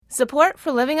Support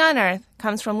for Living on Earth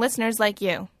comes from listeners like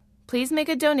you. Please make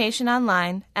a donation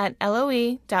online at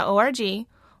loe.org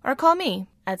or call me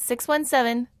at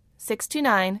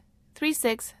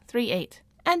 617-629-3638.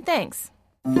 And thanks.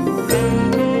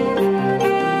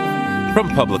 From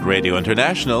Public Radio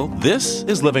International, this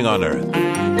is Living on Earth.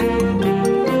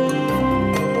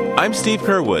 I'm Steve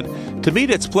Curwood. To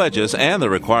meet its pledges and the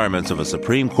requirements of a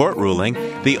Supreme Court ruling,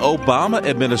 the Obama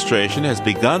administration has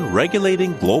begun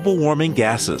regulating global warming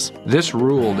gases. This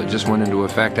rule that just went into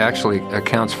effect actually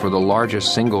accounts for the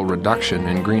largest single reduction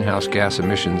in greenhouse gas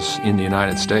emissions in the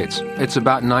United States. It's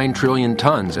about 9 trillion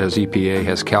tons, as EPA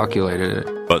has calculated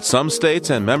it. But some states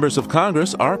and members of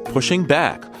Congress are pushing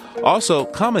back. Also,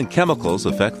 common chemicals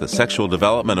affect the sexual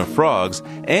development of frogs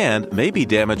and may be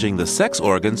damaging the sex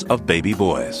organs of baby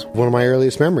boys. One of my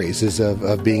earliest memories is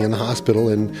of being in the hospital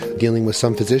and dealing with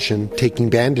some physician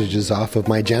taking bandages off of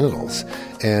my genitals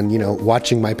and,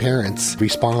 watching my parents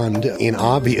respond in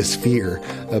obvious fear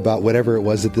about whatever it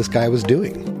was that this guy was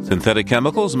doing. Synthetic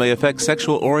chemicals may affect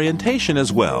sexual orientation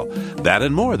as well. That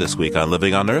and more this week on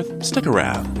Living on Earth. Stick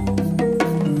around.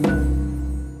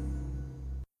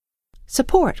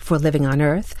 Support for Living on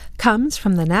Earth comes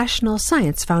from the National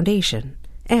Science Foundation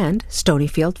and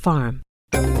Stonyfield Farm.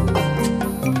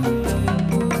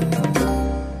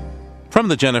 From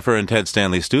the Jennifer and Ted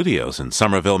Stanley Studios in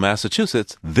Somerville,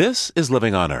 Massachusetts, this is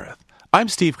Living on Earth. I'm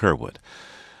Steve Curwood.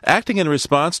 Acting in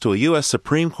response to a U.S.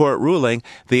 Supreme Court ruling,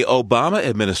 the Obama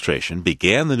administration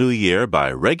began the new year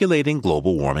by regulating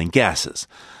global warming gases.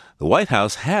 The White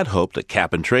House had hoped a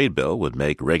cap-and-trade bill would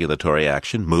make regulatory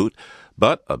action moot,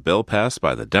 but a bill passed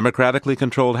by the democratically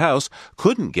controlled House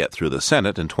couldn't get through the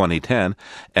Senate in 2010,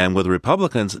 and with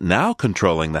Republicans now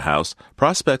controlling the House,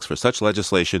 prospects for such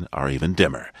legislation are even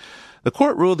dimmer. The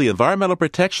court ruled the Environmental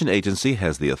Protection Agency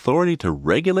has the authority to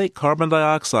regulate carbon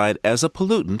dioxide as a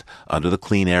pollutant under the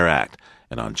Clean Air Act,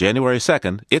 and on January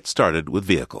 2nd, it started with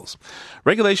vehicles.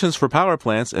 Regulations for power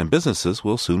plants and businesses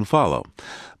will soon follow.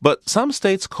 But some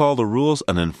states call the rules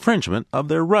an infringement of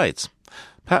their rights.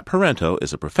 Pat Parento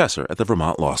is a professor at the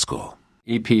Vermont Law School.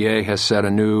 EPA has set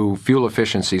a new fuel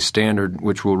efficiency standard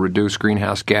which will reduce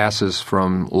greenhouse gases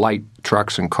from light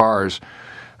trucks and cars.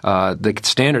 The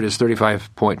standard is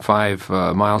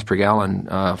 35.5 miles per gallon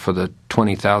for the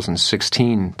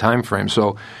 2016 timeframe.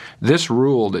 So this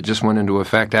rule that just went into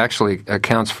effect actually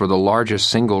accounts for the largest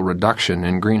single reduction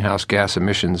in greenhouse gas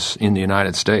emissions in the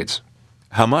United States.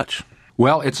 How much?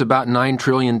 Well, it's about 9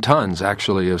 trillion tons,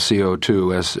 actually, of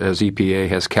CO2, as EPA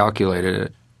has calculated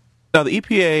it. Now, the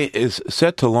EPA is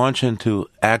set to launch into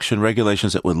action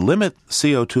regulations that would limit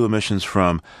CO2 emissions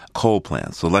from coal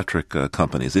plants, electric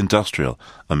companies, industrial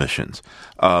emissions.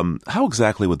 How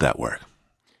exactly would that work?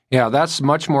 Yeah, that's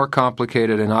much more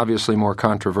complicated and obviously more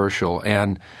controversial.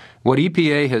 And what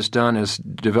EPA has done is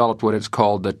developed what it's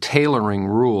called the tailoring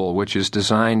rule, which is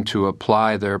designed to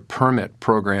apply their permit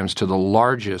programs to the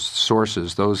largest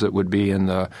sources, those that would be in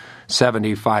the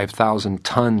 75,000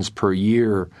 tons per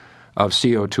year of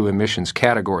CO2 emissions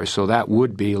category. So that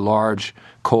would be large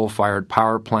coal-fired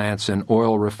power plants and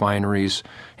oil refineries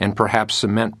and perhaps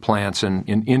cement plants and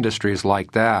in industries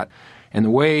like that. And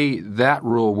the way that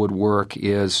rule would work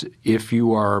is if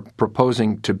you are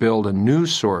proposing to build a new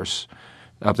source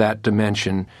of that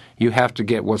dimension, you have to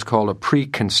get what's called a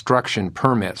pre-construction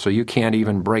permit. So you can't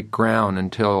even break ground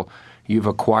until you've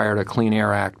acquired a Clean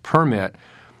Air Act permit.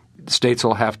 States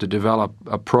will have to develop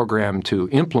a program to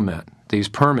implement these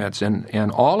permits,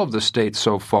 and all of the states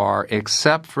so far,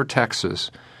 except for Texas,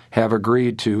 have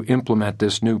agreed to implement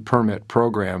this new permit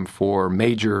program for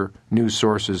major new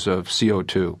sources of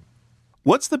CO2.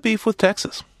 What's the beef with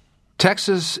Texas?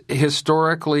 Texas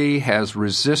historically has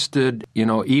resisted,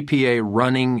 EPA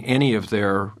running any of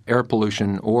their air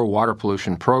pollution or water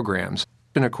pollution programs.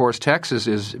 And, of course, Texas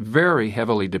is very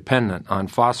heavily dependent on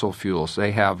fossil fuels.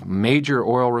 They have major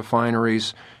oil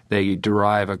refineries. They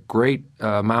derive a great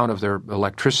amount of their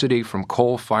electricity from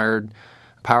coal-fired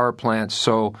power plants.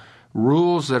 So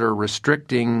rules that are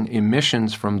restricting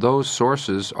emissions from those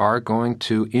sources are going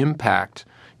to impact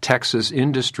Texas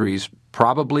industries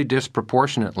probably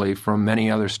disproportionately from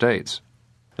many other states.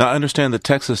 Now, I understand that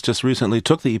Texas just recently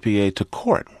took the EPA to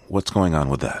court. What's going on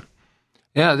with that?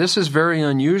 Yeah, this is very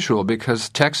unusual because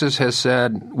Texas has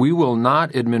said we will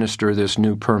not administer this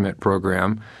new permit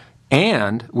program,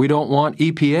 and we don't want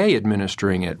EPA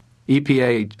administering it.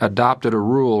 EPA adopted a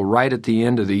rule right at the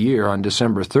end of the year on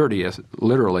December 30th,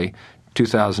 literally,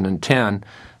 2010,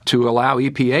 to allow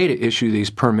EPA to issue these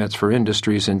permits for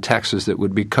industries in Texas that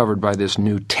would be covered by this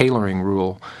new tailoring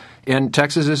rule. And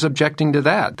Texas is objecting to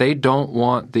that. They don't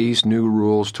want these new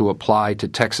rules to apply to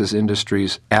Texas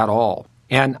industries at all.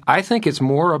 And I think it's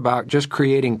more about just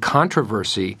creating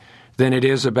controversy than it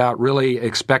is about really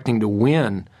expecting to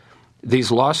win these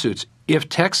lawsuits. If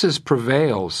Texas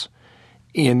prevails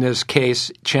in this case,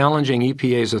 challenging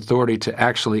EPA's authority to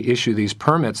actually issue these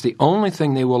permits, the only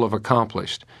thing they will have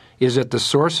accomplished is that the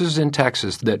sources in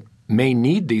Texas that may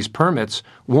need these permits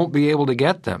won't be able to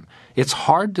get them. It's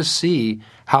hard to see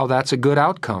how that's a good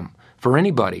outcome for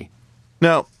anybody.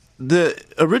 Now, the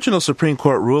original Supreme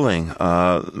Court ruling,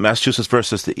 Massachusetts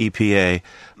versus the EPA,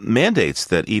 mandates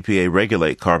that EPA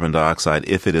regulate carbon dioxide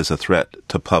if it is a threat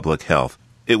to public health.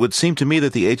 It would seem to me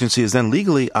that the agency is then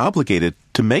legally obligated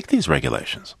to make these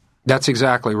regulations. That's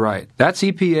exactly right. That's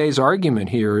EPA's argument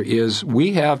here is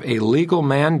we have a legal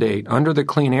mandate under the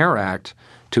Clean Air Act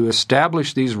to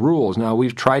establish these rules. Now,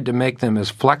 we've tried to make them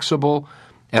as flexible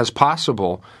as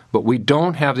possible, but we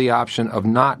don't have the option of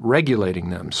not regulating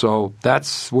them. So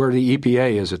that's where the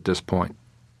EPA is at this point.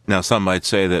 Now, some might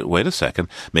say that, wait a second,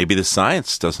 maybe the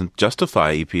science doesn't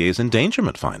justify EPA's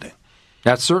endangerment finding.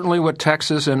 That's certainly what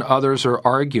Texas and others are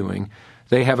arguing.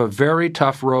 They have a very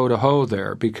tough row to hoe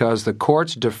there because the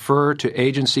courts defer to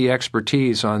agency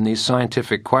expertise on these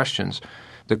scientific questions.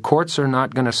 The courts are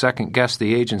not going to second-guess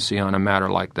the agency on a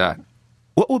matter like that.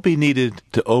 What would be needed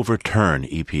to overturn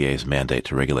EPA's mandate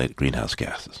to regulate greenhouse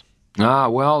gases?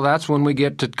 Well, that's when we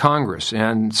get to Congress.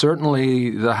 And certainly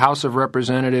the House of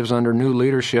Representatives under new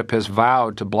leadership has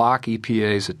vowed to block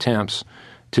EPA's attempts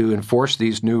to enforce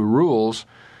these new rules.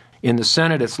 In the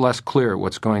Senate, it's less clear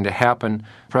what's going to happen.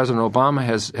 President Obama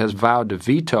has vowed to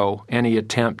veto any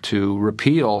attempt to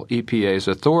repeal EPA's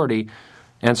authority,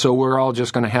 and so we're all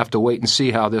just going to have to wait and see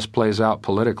how this plays out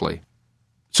politically.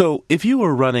 So if you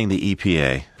were running the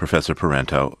EPA, Professor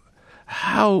Parento,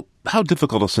 how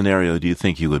difficult a scenario do you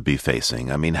think you would be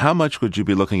facing? I mean, how much would you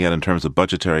be looking at in terms of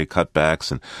budgetary cutbacks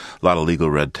and a lot of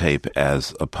legal red tape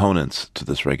as opponents to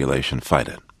this regulation fight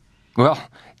it? Well,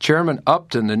 Chairman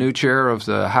Upton, the new chair of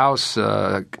the House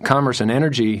Commerce and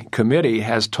Energy Committee,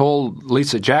 has told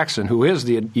Lisa Jackson, who is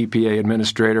the EPA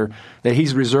administrator, that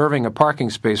he's reserving a parking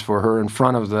space for her in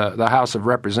front of the House of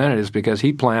Representatives because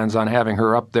he plans on having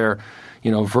her up there,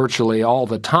 virtually all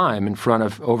the time in front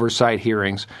of oversight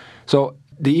hearings. So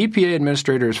the EPA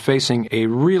administrator is facing a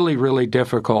really, really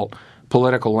difficult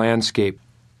political landscape.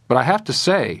 But I have to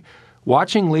say,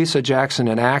 watching Lisa Jackson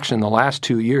in action the last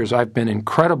 2 years, I've been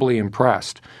incredibly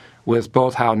impressed with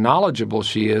both how knowledgeable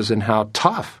she is and how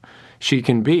tough she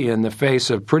can be in the face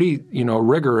of pretty,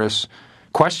 rigorous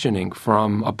questioning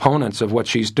from opponents of what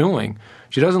she's doing.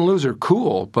 She doesn't lose her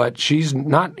cool, but she's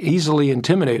not easily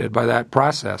intimidated by that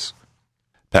process.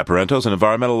 Pat Parento is an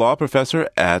environmental law professor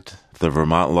at the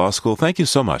Vermont Law School. Thank you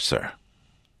so much, sir.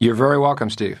 You're very welcome,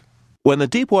 Steve. When the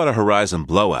Deepwater Horizon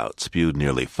blowout spewed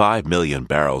nearly 5 million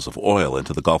barrels of oil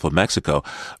into the Gulf of Mexico,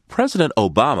 President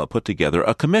Obama put together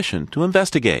a commission to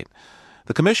investigate.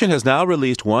 The commission has now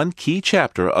released one key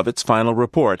chapter of its final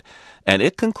report, and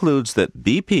it concludes that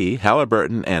BP,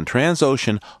 Halliburton, and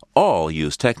Transocean all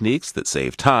used techniques that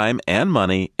saved time and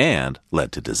money and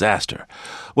led to disaster.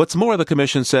 What's more, the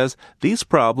commission says these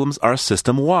problems are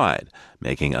system-wide,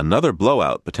 making another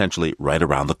blowout potentially right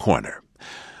around the corner.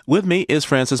 With me is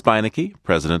Francis Beinecke,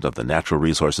 president of the Natural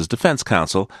Resources Defense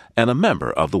Council and a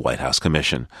member of the White House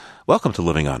Commission. Welcome to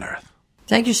Living on Earth.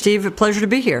 Thank you, Steve. A pleasure to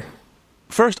be here.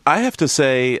 First, I have to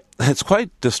say it's quite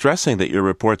distressing that your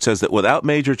report says that without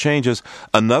major changes,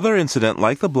 another incident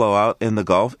like the blowout in the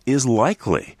Gulf is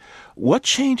likely. What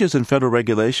changes in federal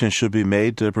regulations should be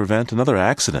made to prevent another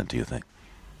accident, do you think?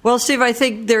 Well, Steve, I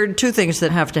think there are two things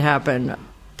that have to happen.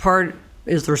 Part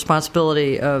is the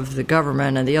responsibility of the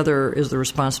government, and the other is the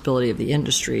responsibility of the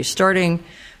industry. Starting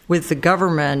with the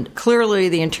government, clearly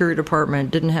the Interior Department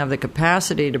didn't have the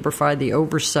capacity to provide the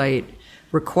oversight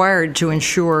required to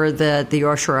ensure that the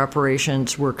offshore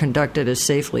operations were conducted as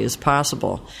safely as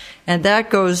possible. And that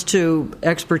goes to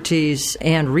expertise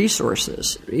and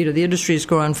resources. The industry has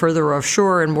gone further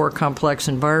offshore in more complex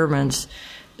environments.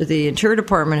 The Interior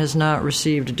Department has not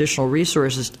received additional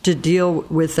resources to deal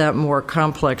with that more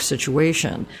complex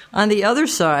situation. On the other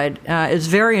side, it's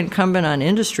very incumbent on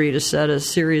industry to set a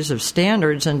series of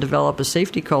standards and develop a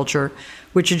safety culture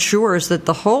which ensures that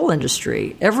the whole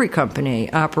industry, every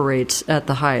company, operates at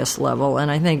the highest level. And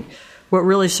I think what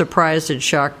really surprised and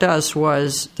shocked us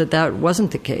was that that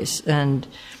wasn't the case. And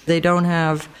they don't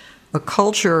have a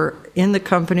culture in the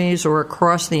companies or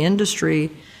across the industry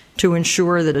to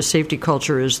ensure that a safety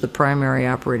culture is the primary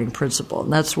operating principle.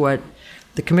 And that's what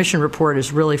the Commission report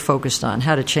is really focused on,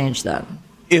 how to change that.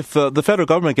 If the federal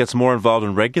government gets more involved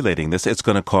in regulating this, it's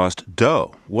going to cost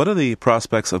dough. What are the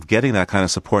prospects of getting that kind of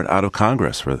support out of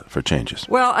Congress for changes?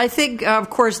 Well, I think, of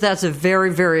course, that's a very,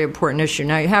 very important issue.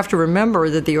 Now, you have to remember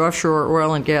that the offshore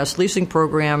oil and gas leasing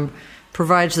program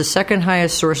provides the second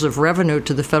highest source of revenue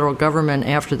to the federal government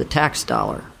after the tax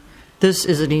dollar. This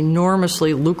is an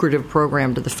enormously lucrative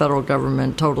program to the federal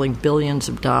government, totaling billions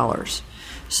of dollars.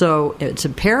 So it's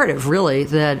imperative, really,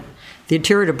 that the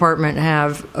Interior Department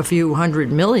have a few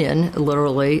 $100 million,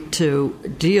 literally, to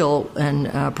deal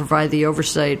and provide the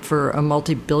oversight for a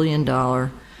multi-billion-dollar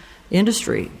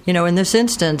industry. In this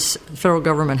instance, the federal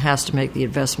government has to make the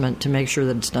investment to make sure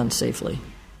that it's done safely.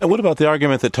 And what about the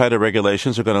argument that tighter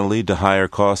regulations are going to lead to higher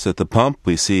costs at the pump?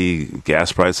 We see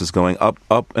gas prices going up,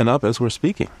 and up as we're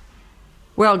speaking.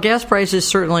 Well, gas prices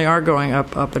certainly are going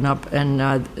up, and up,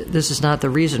 and this is not the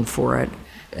reason for it.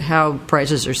 How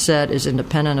prices are set is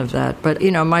independent of that. But,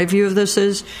 my view of this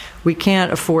is we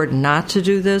can't afford not to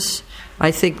do this.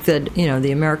 I think that,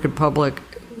 the American public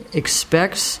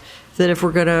expects that if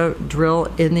we're going to drill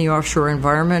in the offshore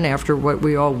environment after what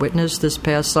we all witnessed this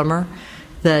past summer,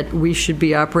 that we should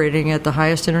be operating at the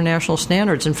highest international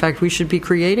standards. In fact, we should be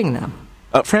creating them.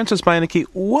 Francis Beinecke,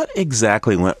 what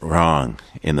exactly went wrong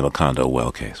in the Macondo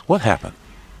well case? What happened?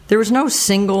 There was no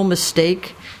single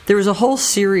mistake. There was a whole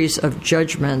series of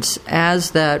judgments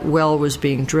as that well was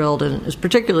being drilled, and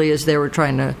particularly as they were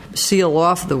trying to seal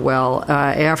off the well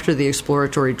after the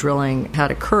exploratory drilling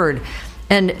had occurred.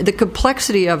 And the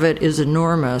complexity of it is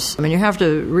enormous. I mean, you have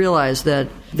to realize that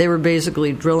they were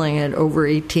basically drilling at over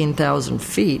 18,000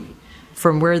 feet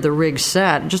from where the rig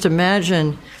sat. Just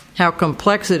imagine how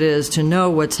complex it is to know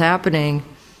what's happening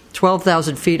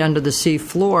 12,000 feet under the sea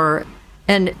floor.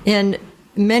 And in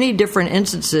many different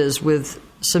instances with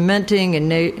cementing and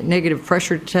negative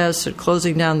pressure tests and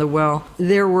closing down the well,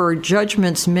 there were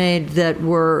judgments made that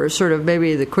were sort of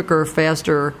maybe the quicker,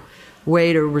 faster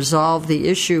way to resolve the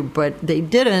issue, but they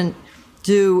didn't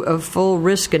do a full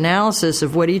risk analysis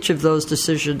of what each of those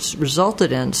decisions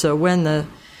resulted in. So when the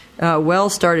well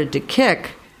started to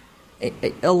kick,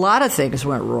 a lot of things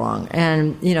went wrong.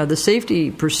 And, the safety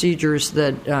procedures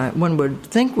that one would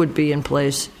think would be in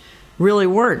place really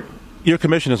weren't. Your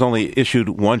commission has only issued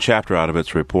one chapter out of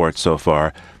its report so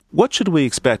far. What should we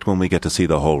expect when we get to see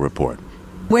the whole report?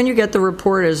 When you get the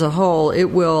report as a whole,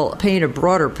 it will paint a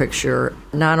broader picture,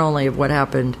 not only of what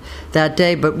happened that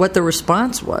day, but what the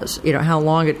response was, how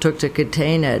long it took to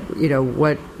contain it,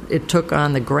 what it took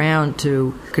on the ground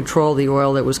to control the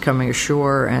oil that was coming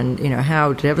ashore, and,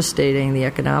 how devastating the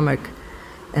economic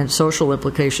and social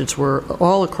implications were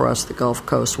all across the Gulf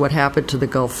Coast, what happened to the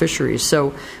Gulf fisheries.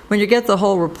 So when you get the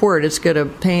whole report, it's going to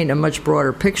paint a much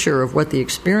broader picture of what the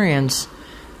experience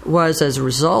was as a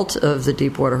result of the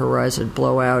Deepwater Horizon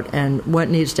blowout and what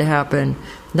needs to happen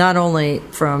not only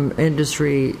from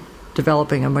industry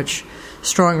developing a much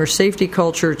stronger safety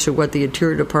culture to what the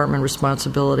Interior Department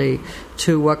responsibility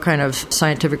to what kind of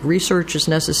scientific research is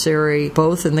necessary,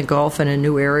 both in the Gulf and in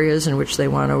new areas in which they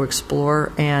want to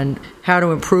explore, and how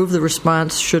to improve the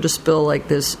response should a spill like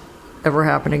this ever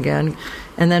happen again.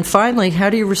 And then finally, how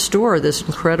do you restore this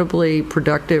incredibly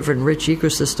productive and rich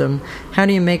ecosystem? How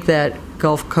do you make that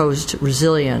Gulf Coast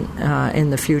resilient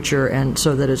in the future and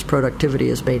so that its productivity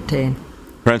is maintained?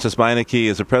 Francis Beinecke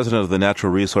is the president of the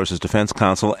Natural Resources Defense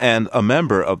Council and a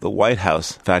member of the White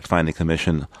House Fact-Finding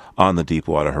Commission on the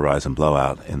Deepwater Horizon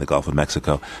blowout in the Gulf of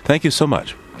Mexico. Thank you so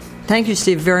much. Thank you,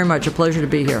 Steve, very much. A pleasure to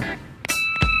be here.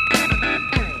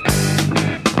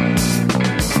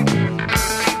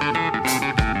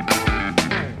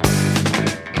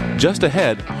 Just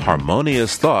ahead,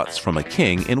 harmonious thoughts from a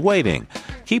king in waiting.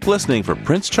 Keep listening for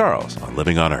Prince Charles on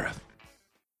Living on Earth.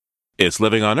 It's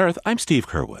Living on Earth. I'm Steve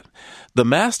Curwood. The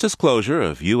mass disclosure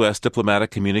of U.S.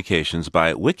 diplomatic communications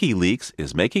by WikiLeaks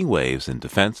is making waves in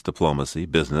defense, diplomacy,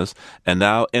 business, and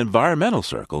now environmental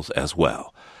circles as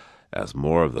well. As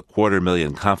more of the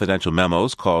 250,000 confidential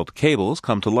memos called cables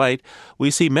come to light,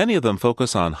 we see many of them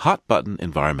focus on hot-button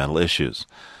environmental issues.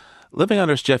 Living on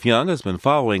Earth's Jeff Young has been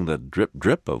following the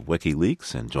drip-drip of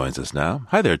WikiLeaks and joins us now.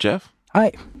 Hi there, Jeff.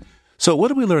 Hi. So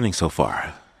what are we learning so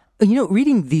far?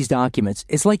 Reading these documents,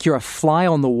 it's like you're a fly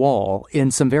on the wall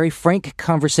in some very frank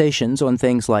conversations on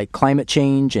things like climate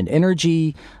change and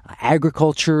energy,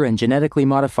 agriculture and genetically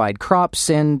modified crops,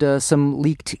 and some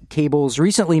leaked cables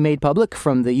recently made public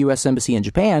from the U.S. Embassy in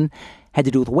Japan had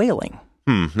to do with whaling.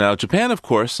 Now, Japan, of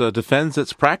course, defends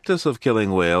its practice of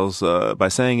killing whales by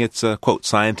saying it's, quote,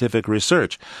 scientific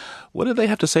research. What do they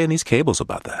have to say in these cables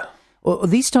about that? Well,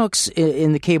 these talks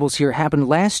in the cables here happened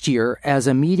last year as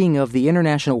a meeting of the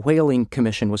International Whaling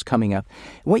Commission was coming up.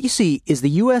 What you see is the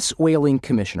U.S. Whaling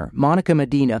Commissioner, Monica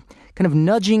Medina, kind of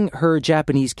nudging her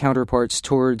Japanese counterparts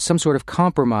towards some sort of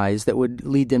compromise that would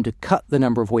lead them to cut the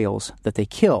number of whales that they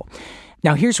kill.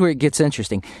 Now, here's where it gets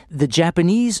interesting. The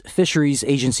Japanese Fisheries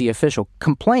Agency official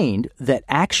complained that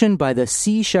action by the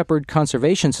Sea Shepherd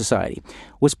Conservation Society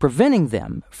was preventing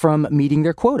them from meeting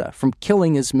their quota, from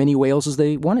killing as many whales as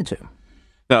they wanted to.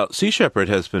 Now, Sea Shepherd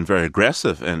has been very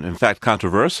aggressive and, in fact,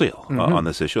 controversial on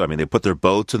this issue. I mean, they put their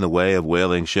boats in the way of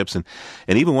whaling ships, and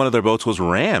even one of their boats was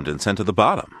rammed and sent to the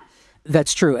bottom.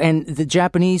 That's true. And the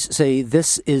Japanese say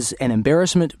this is an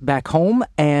embarrassment back home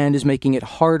and is making it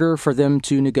harder for them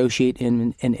to negotiate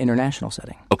in an international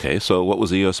setting. Okay, so what was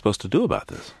the U.S. supposed to do about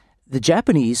this? The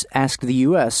Japanese asked the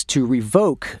U.S. to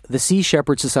revoke the Sea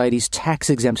Shepherd Society's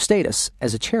tax-exempt status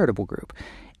as a charitable group.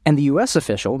 And the U.S.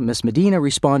 official, Ms. Medina,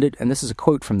 responded, and this is a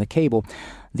quote from the cable,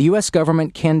 "The U.S.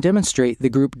 government can demonstrate the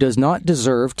group does not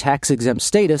deserve tax-exempt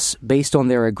status based on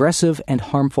their aggressive and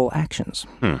harmful actions."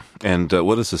 And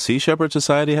what does the Sea Shepherd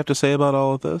Society have to say about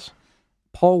all of this?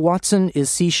 Paul Watson is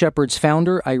Sea Shepherd's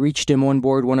founder. I reached him on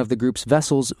board one of the group's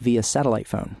vessels via satellite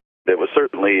phone. It was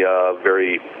certainly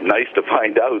very nice to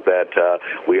find out that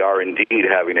we are indeed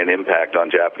having an impact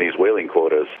on Japanese whaling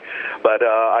quotas. But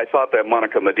I thought that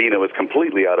Monica Medina was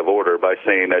completely out of order by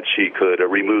saying that she could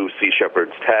remove Sea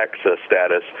Shepherd's tax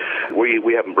status.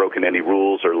 We haven't broken any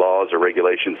rules or laws or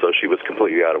regulations, so she was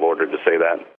completely out of order to say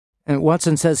that. And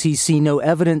Watson says he's seen no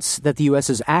evidence that the U.S.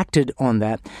 has acted on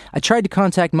that. I tried to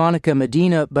contact Monica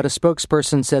Medina, but a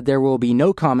spokesperson said there will be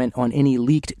no comment on any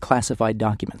leaked classified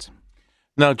documents.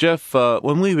 Now, Jeff,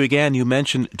 when we began, you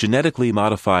mentioned genetically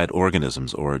modified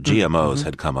organisms, or GMOs,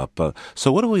 had come up.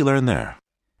 So what do we learn there?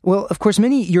 Well, of course,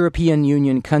 many European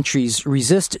Union countries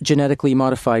resist genetically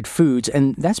modified foods,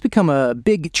 and that's become a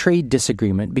big trade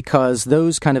disagreement because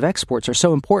those kind of exports are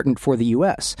so important for the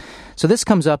U.S. So this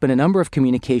comes up in a number of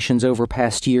communications over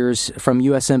past years from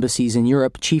U.S. embassies in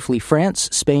Europe, chiefly France,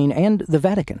 Spain, and the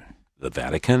Vatican. The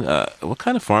Vatican? What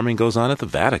kind of farming goes on at the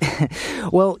Vatican?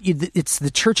 Well, it's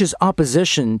the Church's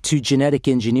opposition to genetic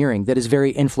engineering that is very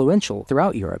influential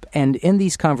throughout Europe. And in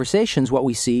these conversations, what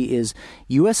we see is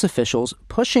U.S. officials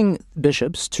pushing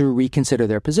bishops to reconsider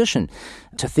their position,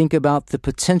 to think about the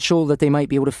potential that they might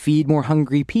be able to feed more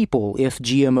hungry people if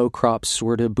GMO crops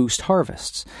were to boost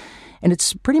harvests. And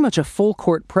it's pretty much a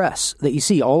full-court press that you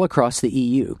see all across the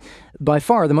EU. By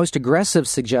far, the most aggressive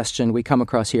suggestion we come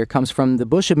across here comes from the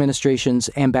Bush administration's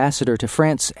ambassador to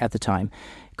France at the time,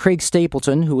 Craig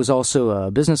Stapleton, who was also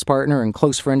a business partner and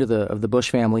close friend of the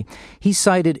Bush family. He's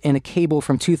cited in a cable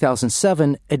from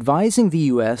 2007 advising the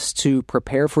U.S. to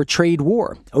prepare for trade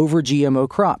war over GMO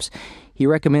crops. He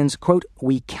recommends, quote,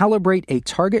 "We calibrate a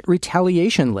target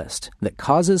retaliation list that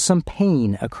causes some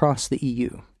pain across the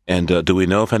EU." And do we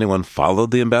know if anyone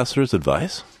followed the ambassador's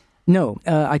advice? No,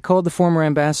 I called the former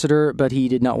ambassador, but he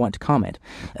did not want to comment.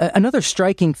 Another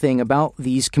striking thing about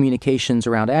these communications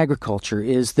around agriculture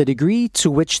is the degree to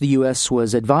which the U.S.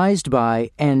 was advised by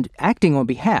and acting on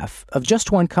behalf of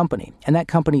just one company, and that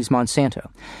company is Monsanto.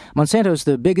 Monsanto is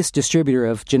the biggest distributor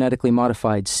of genetically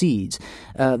modified seeds.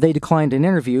 They declined an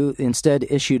interview, instead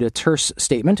issued a terse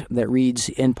statement that reads,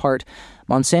 in part,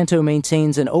 "Monsanto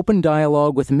maintains an open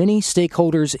dialogue with many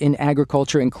stakeholders in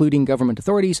agriculture, including government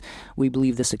authorities. We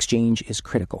believe this exchange is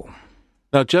critical."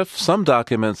 Now, Jeff, some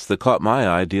documents that caught my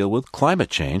eye deal with climate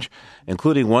change,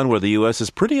 including one where the U.S. is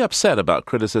pretty upset about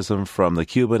criticism from the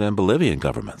Cuban and Bolivian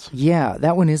governments. Yeah,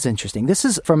 that one is interesting. This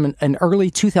is from an early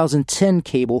 2010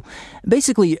 cable,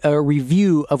 basically a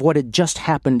review of what had just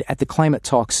happened at the climate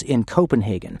talks in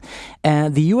Copenhagen.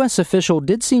 And the U.S. official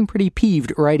did seem pretty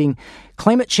peeved, writing,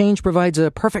 "Climate change provides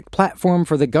a perfect platform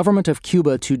for the government of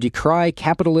Cuba to decry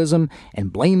capitalism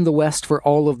and blame the West for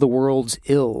all of the world's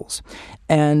ills."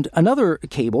 And another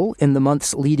cable in the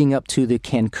months leading up to the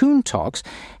Cancun talks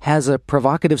has a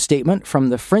provocative statement from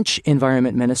the French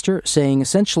environment minister saying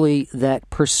essentially that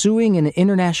pursuing an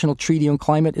international treaty on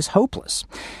climate is hopeless.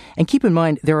 And keep in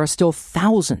mind, there are still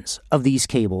thousands of these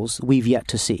cables we've yet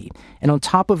to see. And on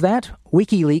top of that,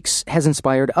 WikiLeaks has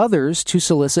inspired others to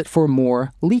solicit for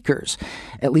more leakers.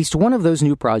 At least one of those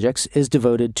new projects is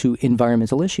devoted to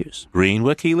environmental issues. Green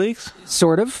WikiLeaks?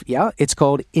 Sort of, yeah. It's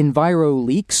called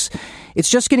EnviroLeaks. It's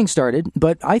just getting started,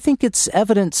 but I think it's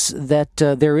evidence that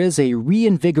there is a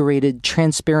reinvigorated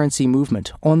transparency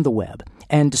movement on the web.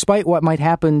 And despite what might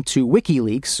happen to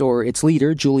WikiLeaks or its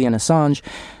leader, Julian Assange,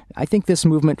 I think this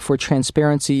movement for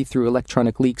transparency through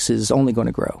electronic leaks is only going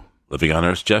to grow. Living on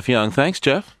Earth's Jeff Young. Thanks,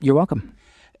 Jeff. You're welcome.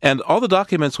 And all the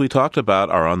documents we talked about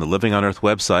are on the Living on Earth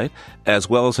website, as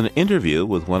well as an interview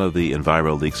with one of the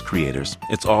EnviroLeaks creators.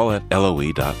 It's all at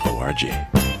LOE.org.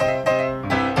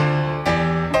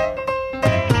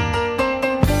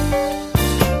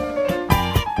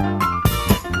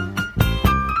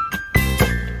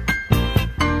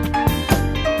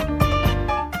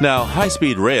 Now,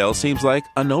 high-speed rail seems like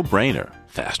a no-brainer.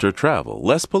 Faster travel,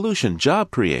 less pollution, job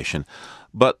creation.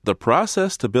 But the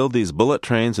process to build these bullet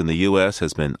trains in the U.S.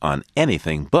 has been on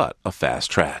anything but a fast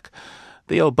track.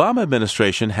 The Obama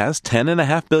administration has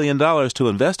 $10.5 billion to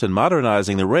invest in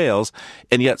modernizing the rails,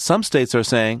 and yet some states are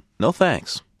saying, no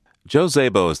thanks. Joe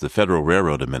Szabo is the Federal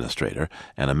Railroad Administrator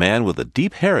and a man with a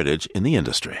deep heritage in the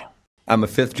industry. I'm a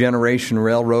fifth-generation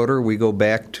railroader. We go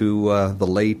back to the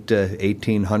late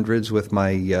 1800s with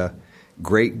my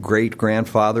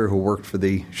great-great-grandfather who worked for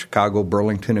the Chicago,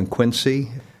 Burlington, and Quincy.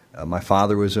 My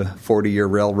father was a 40-year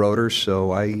railroader,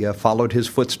 so I followed his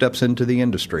footsteps into the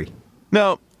industry.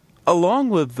 Now, along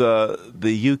with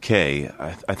the UK,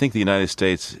 I think the United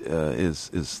States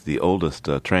is the oldest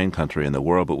train country in the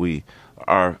world, but we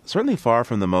are certainly far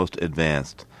from the most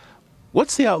advanced.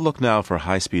 What's the outlook now for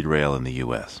high-speed rail in the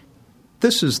U.S.?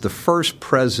 This is the first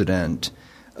president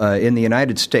in the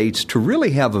United States to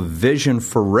really have a vision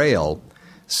for rail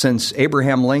since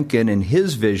Abraham Lincoln and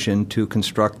his vision to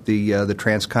construct the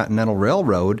Transcontinental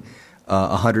Railroad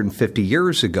 150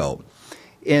 years ago.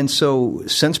 And so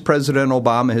since President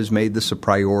Obama has made this a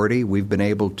priority, we've been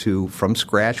able to, from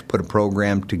scratch, put a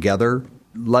program together.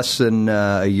 Less than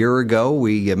a year ago,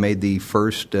 we made the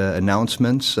first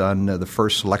announcements on the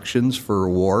first selections for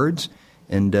awards.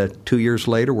 And 2 years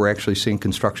later, we're actually seeing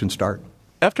construction start.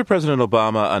 After President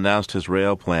Obama announced his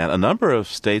rail plan, a number of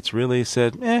states really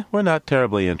said, we're not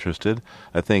terribly interested.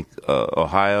 I think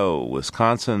Ohio,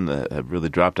 Wisconsin have really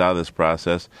dropped out of this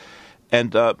process.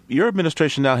 And your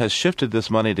administration now has shifted this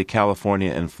money to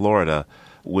California and Florida,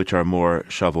 which are more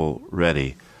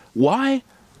shovel-ready. Why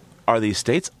are these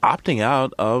states opting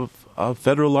out of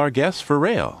federal largesse for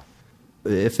rail?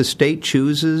 If a state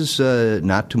chooses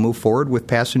not to move forward with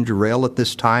passenger rail at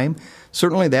this time,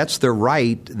 certainly that's their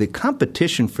right. The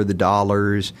competition for the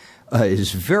dollars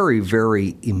is very,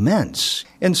 very immense.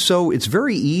 And so it's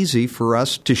very easy for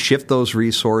us to shift those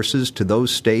resources to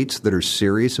those states that are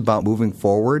serious about moving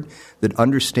forward, that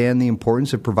understand the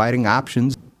importance of providing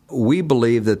options. We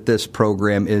believe that this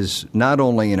program is not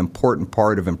only an important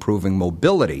part of improving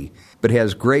mobility, but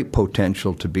has great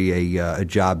potential to be a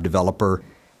job developer.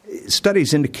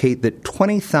 Studies indicate that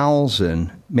 20,000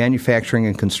 manufacturing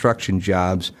and construction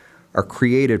jobs are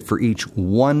created for each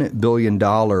 $1 billion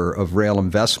of rail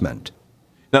investment.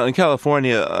 Now, in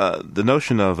California, the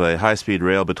notion of a high-speed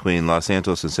rail between Los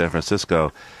Angeles and San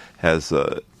Francisco has,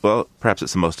 perhaps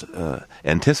it's the most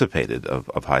anticipated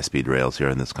of high-speed rails here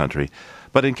in this country.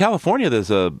 But in California,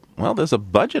 there's a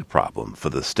budget problem for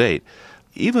the state.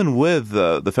 Even with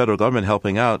the federal government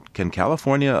helping out, can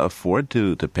California afford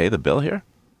to pay the bill here?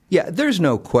 Yeah, there's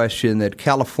no question that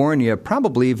California,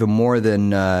 probably even more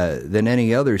than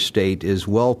any other state, is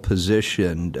well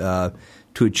positioned to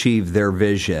achieve their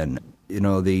vision. You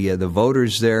know, the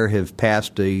voters there have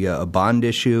passed a bond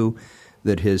issue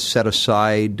that has set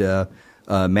aside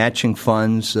matching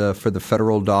funds for the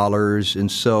federal dollars, and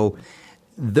so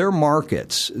their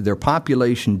markets, their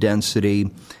population density,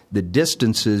 the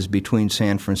distances between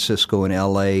San Francisco and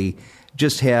L.A.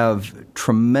 just have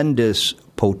tremendous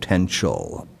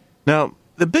potential. Now,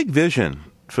 the big vision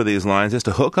for these lines is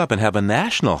to hook up and have a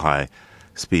national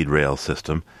high-speed rail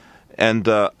system. And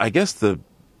I guess that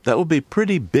would be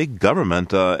pretty big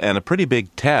government and a pretty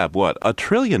big tab. $1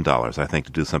 trillion, I think,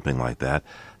 to do something like that.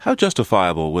 How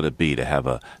justifiable would it be to have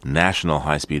a national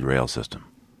high-speed rail system?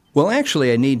 Well,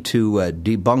 actually, I need to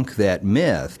debunk that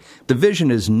myth. The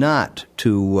vision is not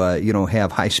to,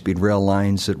 have high-speed rail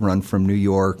lines that run from New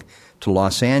York to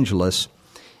Los Angeles.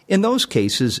 In those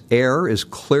cases, air is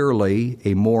clearly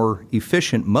a more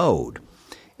efficient mode.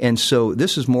 And so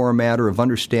this is more a matter of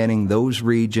understanding those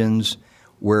regions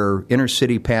where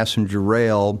intercity passenger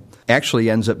rail actually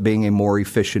ends up being a more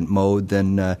efficient mode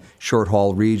than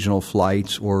short-haul regional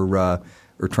flights or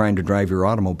trying to drive your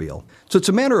automobile. So it's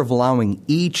a matter of allowing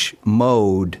each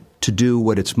mode to do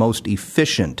what it's most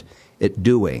efficient at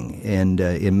doing. And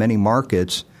in many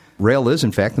markets, rail is,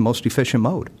 in fact, the most efficient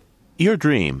mode. Your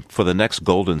dream for the next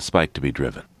golden spike to be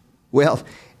driven? Well,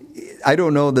 I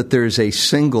don't know that there's a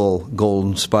single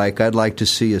golden spike. I'd like to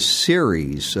see a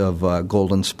series of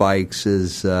golden spikes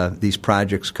as these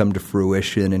projects come to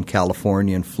fruition in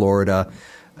California and Florida,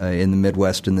 in the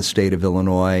Midwest and the state of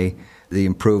Illinois. The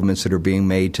improvements that are being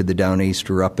made to the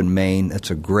Downeaster up in Maine,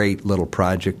 that's a great little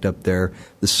project up there.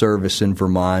 The service in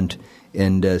Vermont.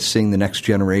 and seeing the next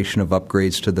generation of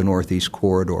upgrades to the Northeast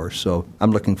Corridor. So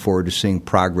I'm looking forward to seeing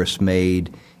progress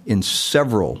made in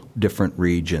several different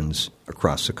regions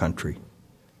across the country.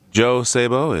 Joe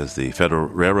Sabo is the Federal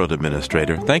Railroad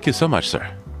Administrator. Thank you so much,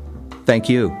 sir. Thank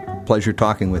you. Pleasure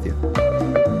talking with you.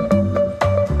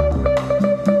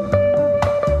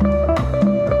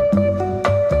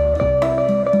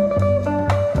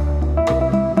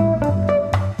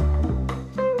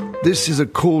 This is a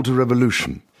call to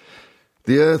revolution.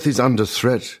 The Earth is under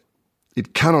threat.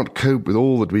 It cannot cope with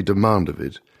all that we demand of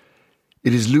it.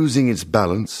 It is losing its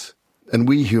balance, and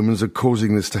we humans are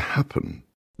causing this to happen.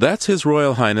 That's His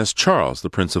Royal Highness Charles, the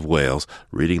Prince of Wales,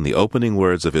 reading the opening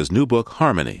words of his new book,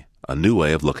 Harmony, A New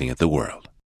Way of Looking at the World.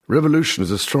 Revolution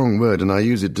is a strong word, and I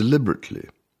use it deliberately.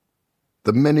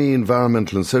 The many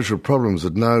environmental and social problems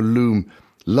that now loom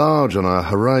large on our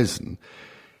horizon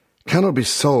cannot be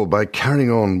solved by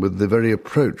carrying on with the very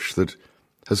approach that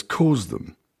has caused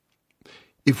them.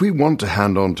 If we want to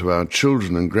hand on to our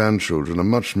children and grandchildren a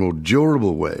much more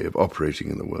durable way of operating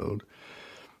in the world,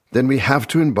 then we have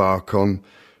to embark on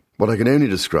what I can only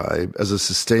describe as a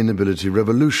sustainability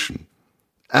revolution,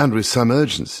 and with some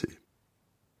urgency.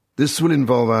 This will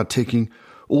involve our taking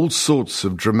all sorts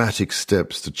of dramatic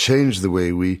steps to change the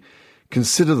way we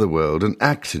consider the world and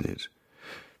act in it.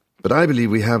 But I believe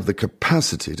we have the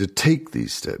capacity to take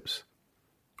these steps.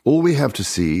 All we have to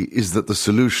see is that the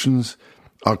solutions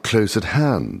are close at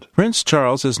hand. Prince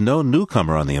Charles is no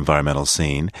newcomer on the environmental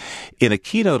scene. In a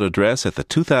keynote address at the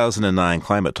 2009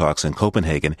 climate talks in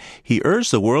Copenhagen, he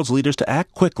urged the world's leaders to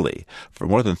act quickly. For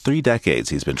more than 3 decades,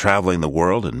 he's been traveling the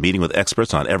world and meeting with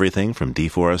experts on everything from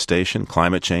deforestation,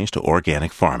 climate change, to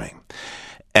organic farming.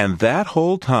 And that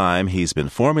whole time, he's been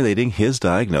formulating his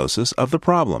diagnosis of the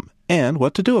problem and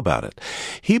what to do about it.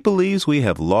 He believes we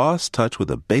have lost touch with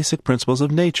the basic principles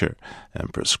of nature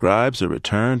and prescribes a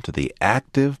return to the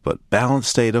active but balanced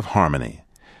state of harmony,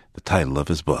 the title of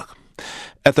his book.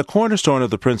 At the cornerstone of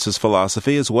the prince's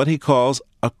philosophy is what he calls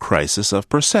a crisis of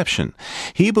perception.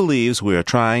 He believes we are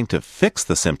trying to fix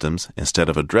the symptoms instead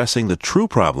of addressing the true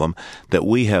problem, that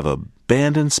we have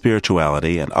abandoned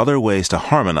spirituality and other ways to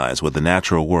harmonize with the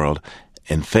natural world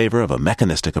in favor of a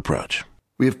mechanistic approach.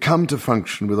 We have come to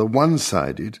function with a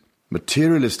one-sided,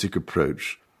 materialistic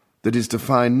approach that is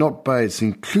defined not by its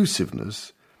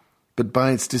inclusiveness, but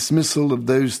by its dismissal of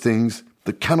those things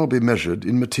that cannot be measured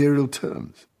in material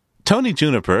terms. Tony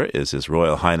Juniper is His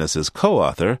Royal Highness's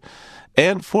co-author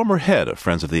and former head of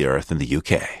Friends of the Earth in the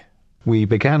UK. We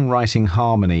began writing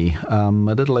Harmony a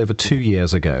little over 2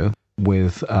 years ago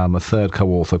with a third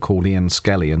co-author called Ian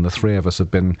Skelly, and the three of us have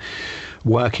been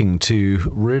working to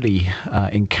really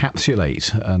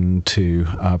encapsulate and to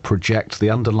project the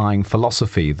underlying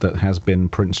philosophy that has been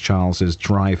Prince Charles's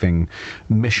driving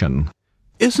mission.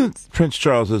 Isn't Prince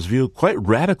Charles's view quite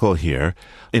radical here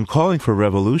in calling for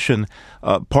revolution?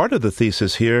 Part of the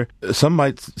thesis here, some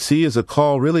might see as a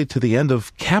call really to the end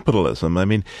of capitalism. I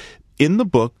mean, in the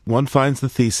book, one finds the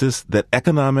thesis that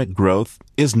economic growth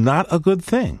is not a good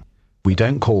thing. We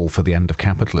don't call for the end of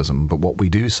capitalism, but what we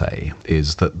do say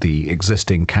is that the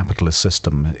existing capitalist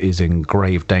system is in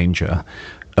grave danger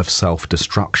of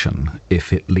self-destruction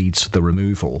if it leads to the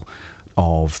removal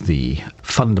of the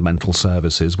fundamental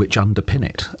services which underpin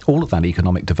it. All of that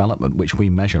economic development, which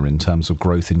we measure in terms of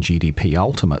growth in GDP,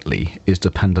 ultimately is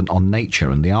dependent on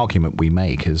nature. And the argument we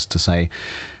make is to say,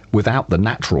 without the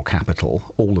natural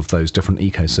capital, all of those different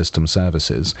ecosystem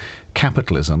services,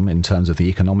 capitalism, in terms of the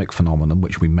economic phenomenon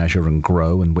which we measure and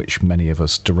grow and which many of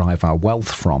us derive our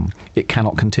wealth from, it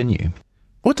cannot continue.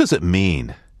 What does it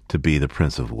mean to be the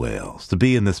Prince of Wales, to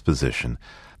be in this position?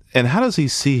 And how does he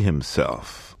see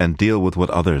himself and deal with what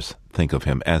others think of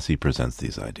him as he presents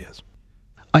these ideas?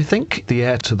 I think the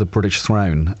heir to the British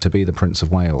throne, to be the Prince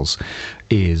of Wales,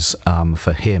 is,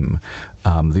 for him,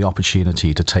 the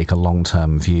opportunity to take a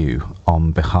long-term view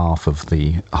on behalf of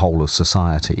the whole of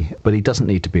society. But he doesn't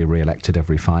need to be re-elected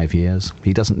every 5 years.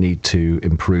 He doesn't need to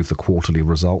improve the quarterly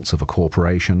results of a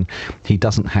corporation. He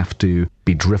doesn't have to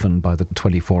be driven by the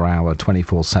 24-hour,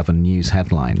 24/7 news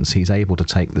headlines. He's able to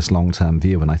take this long-term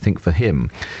view, and I think for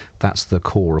him, that's the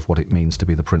core of what it means to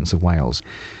be the Prince of Wales.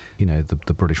 You know,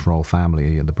 the British royal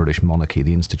family and the British monarchy,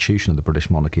 the institution of the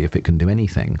British monarchy, if it can do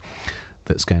anything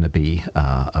that's going to be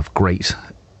of great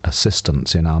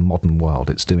assistance in our modern world,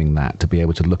 it's doing that, to be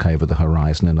able to look over the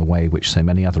horizon in a way which so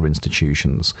many other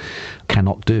institutions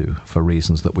cannot do for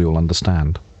reasons that we all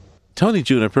understand. Tony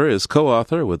Juniper is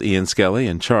co-author with Ian Skelly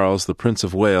and Charles, the Prince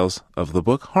of Wales, of the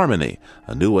book Harmony,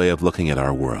 A New Way of Looking at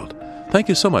Our World. Thank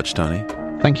you so much, Tony.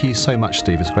 Thank you so much,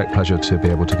 Steve. It's a great pleasure to be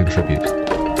able to contribute.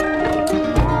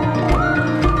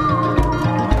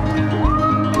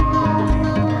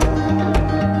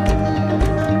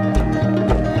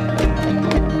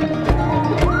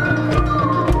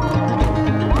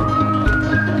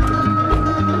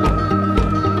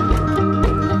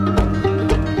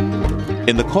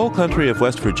 In the coal country of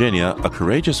West Virginia, a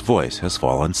courageous voice has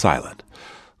fallen silent.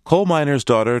 Coal miner's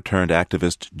daughter turned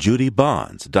activist Judy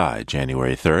Bonds died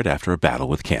January 3rd after a battle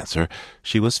with cancer.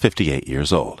 She was 58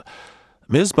 years old.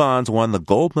 Ms. Bonds won the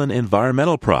Goldman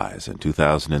Environmental Prize in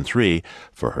 2003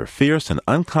 for her fierce and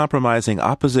uncompromising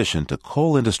opposition to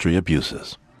coal industry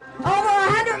abuses. Over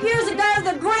 100 years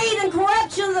ago, the greed and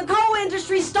corruption of the coal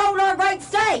industry stole our great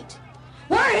state.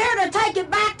 We're here to take it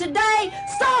back today,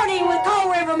 starting with Coal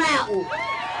River Mountain.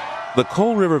 The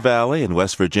Coal River Valley in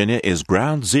West Virginia is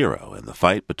ground zero in the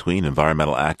fight between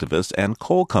environmental activists and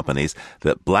coal companies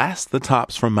that blast the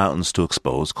tops from mountains to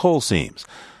expose coal seams.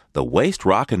 The waste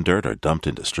rock and dirt are dumped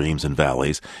into streams and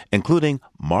valleys, including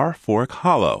Mar Fork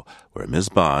Hollow, where Ms.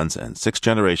 Bonds and 6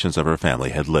 generations of her family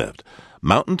had lived.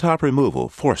 Mountaintop removal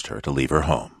forced her to leave her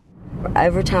home.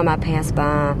 Every time I pass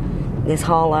by this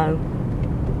hollow,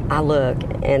 I look,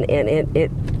 and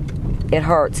it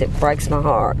hurts. It breaks my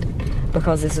heart,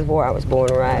 because this is where I was born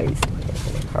and raised.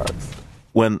 It hurts.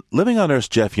 When Living on Earth's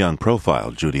Jeff Young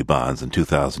profiled Judy Bonds in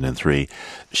 2003,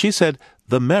 she said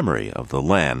the memory of the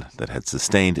land that had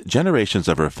sustained generations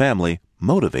of her family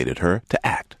motivated her to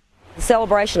act. The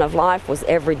celebration of life was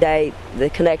every day, the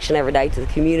connection every day to the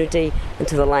community and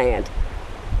to the land,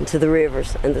 and to the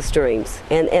rivers and the streams.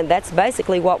 And that's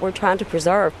basically what we're trying to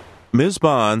preserve. Ms.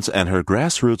 Bonds and her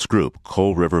grassroots group,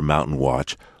 Coal River Mountain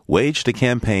Watch, waged a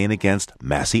campaign against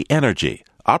Massey Energy,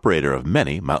 operator of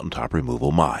many mountaintop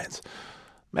removal mines.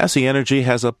 Massey Energy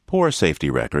has a poor safety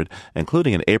record,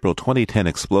 including an April 2010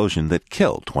 explosion that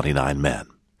killed 29 men.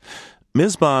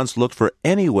 Ms. Bonds looked for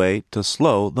any way to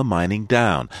slow the mining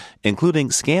down,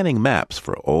 including scanning maps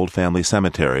for old family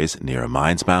cemeteries near a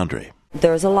mine's boundary.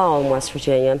 There's a law in West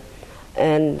Virginia,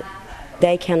 and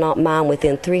they cannot mine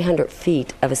within 300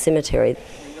 feet of a cemetery.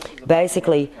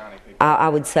 Basically, I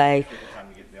would say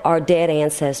our dead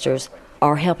ancestors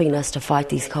are helping us to fight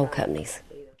these coal companies.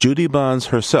 Judy Bonds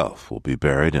herself will be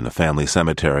buried in a family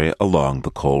cemetery along the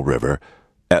Coal River,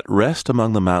 at rest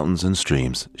among the mountains and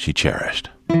streams she cherished.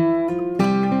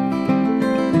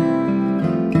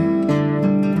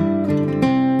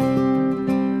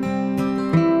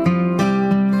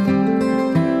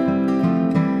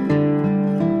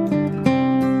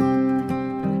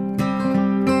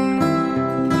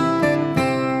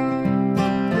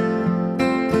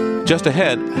 Just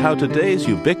ahead, how today's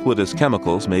ubiquitous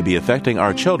chemicals may be affecting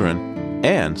our children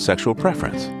and sexual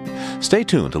preference. Stay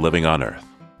tuned to Living on Earth.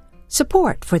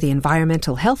 Support for the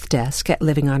Environmental Health Desk at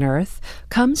Living on Earth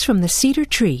comes from the Cedar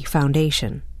Tree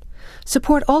Foundation.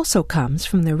 Support also comes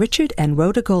from the Richard and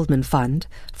Rhoda Goldman Fund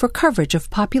for coverage of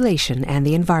population and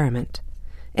the environment,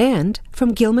 and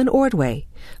from Gilman Ordway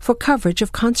for coverage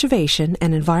of conservation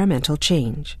and environmental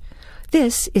change.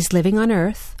 This is Living on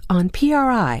Earth on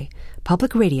PRI,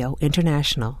 Public Radio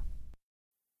International.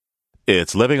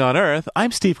 It's Living on Earth.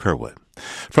 I'm Steve Curwood.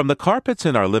 From the carpets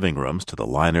in our living rooms to the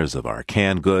liners of our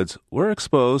canned goods, we're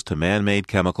exposed to man-made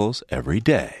chemicals every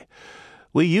day.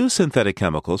 We use synthetic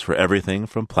chemicals for everything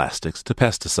from plastics to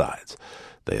pesticides.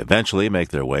 They eventually make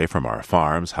their way from our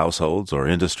farms, households, or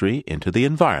industry into the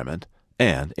environment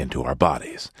and into our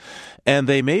bodies. And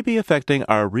they may be affecting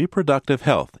our reproductive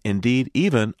health, indeed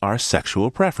even our sexual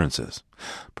preferences.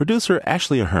 Producer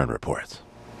Ashley Ahern reports.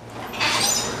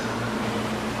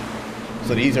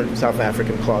 So these are South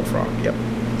African clawed frog, yep.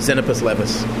 Xenopus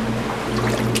levis.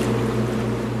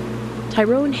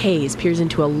 Tyrone Hayes peers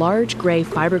into a large gray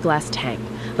fiberglass tank,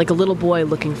 like a little boy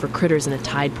looking for critters in a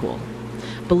tide pool.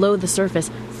 Below the surface,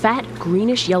 fat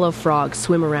greenish-yellow frogs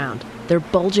swim around, their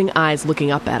bulging eyes looking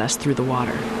up at us through the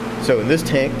water. So in this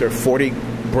tank, there are 40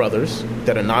 brothers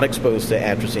that are not exposed to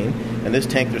atrazine. In this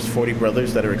tank, there's 40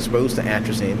 brothers that are exposed to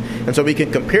atrazine. And so we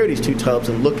can compare these two tubs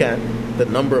and look at the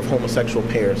number of homosexual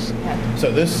pairs.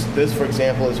 So this for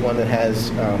example, is one that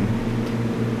has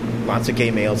lots of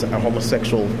gay males and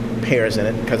homosexual pairs in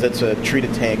it because it's a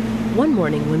treated tank. One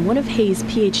morning, when one of Hayes'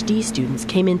 PhD students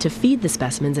came in to feed the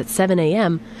specimens at 7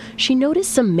 a.m., she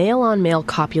noticed some male-on-male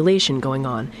copulation going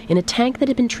on in a tank that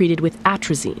had been treated with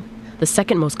atrazine, the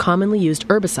second most commonly used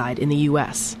herbicide in the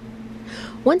U.S.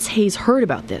 Once Hayes heard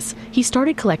about this, he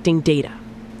started collecting data.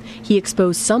 He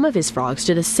exposed some of his frogs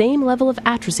to the same level of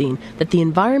atrazine that the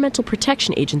Environmental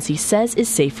Protection Agency says is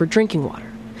safe for drinking water,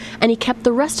 and he kept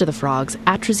the rest of the frogs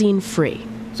atrazine-free.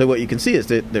 So what you can see is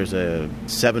that there's a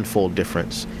 7-fold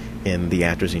difference in the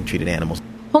atrazine-treated animals.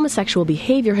 Homosexual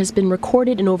behavior has been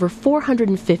recorded in over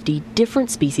 450 different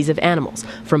species of animals,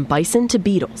 from bison to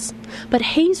beetles. But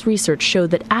Hayes' research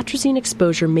showed that atrazine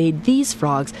exposure made these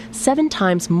frogs 7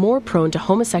 times more prone to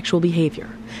homosexual behavior,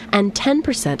 and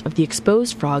 10% of the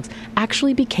exposed frogs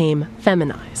actually became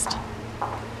feminized.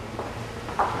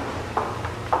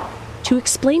 To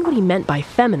explain what he meant by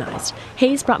feminized,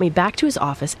 Hayes brought me back to his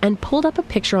office and pulled up a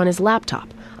picture on his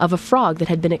laptop of a frog that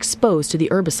had been exposed to the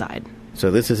herbicide. So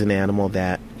this is an animal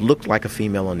that looked like a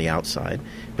female on the outside,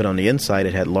 but on the inside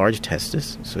it had large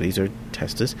testes. So these are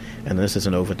testes, and this is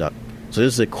an oviduct. So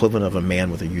this is the equivalent of a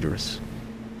man with a uterus.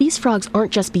 These frogs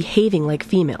aren't just behaving like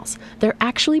females, they're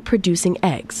actually producing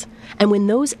eggs. And when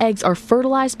those eggs are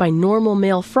fertilized by normal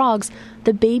male frogs,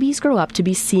 the babies grow up to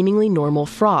be seemingly normal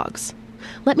frogs.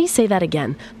 Let me say that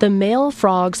again. The male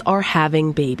frogs are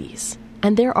having babies,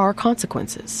 and there are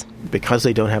consequences. Because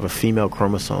they don't have a female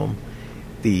chromosome,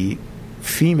 the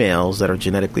females that are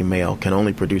genetically male can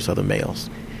only produce other males.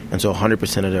 And so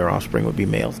 100% of their offspring would be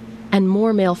males. And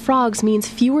more male frogs means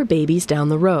fewer babies down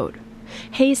the road.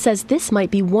 Hayes says this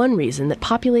might be one reason that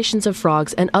populations of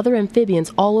frogs and other amphibians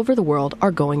all over the world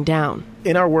are going down.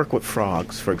 In our work with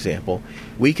frogs, for example,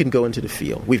 we can go into the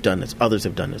field. We've done this. Others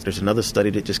have done this. There's another study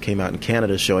that just came out in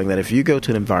Canada showing that if you go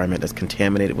to an environment that's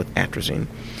contaminated with atrazine,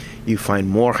 you find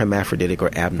more hermaphroditic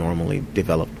or abnormally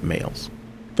developed males.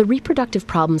 The reproductive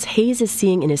problems Hayes is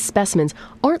seeing in his specimens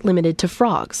aren't limited to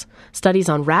frogs. Studies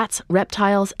on rats,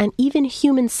 reptiles, and even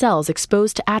human cells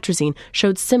exposed to atrazine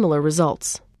showed similar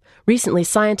results. Recently,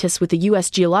 scientists with the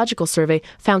U.S. Geological Survey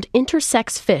found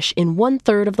intersex fish in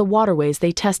 1/3 of the waterways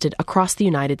they tested across the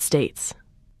United States.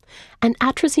 And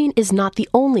atrazine is not the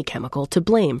only chemical to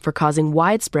blame for causing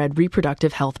widespread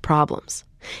reproductive health problems.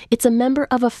 It's a member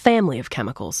of a family of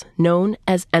chemicals known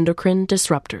as endocrine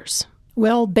disruptors.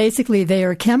 Well, basically, they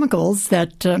are chemicals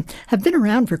that have been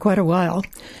around for quite a while.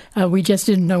 We just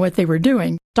didn't know what they were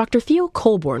doing. Dr. Theo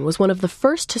Colborn was one of the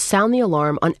first to sound the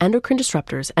alarm on endocrine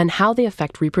disruptors and how they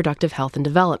affect reproductive health and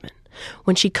development,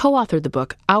 when she co-authored the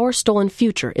book Our Stolen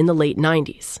Future in the late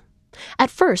 90s. At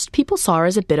first, people saw her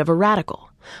as a bit of a radical,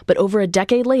 but over a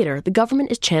decade later, the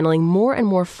government is channeling more and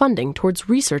more funding towards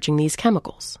researching these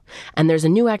chemicals. And there's a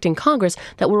new act in Congress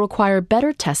that will require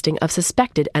better testing of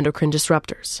suspected endocrine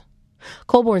disruptors.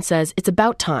 Colborn says it's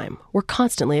about time. We're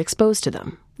constantly exposed to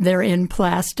them. They're in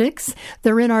plastics.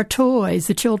 They're in our toys,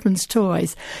 the children's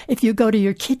toys. If you go to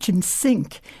your kitchen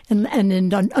sink and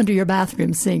under your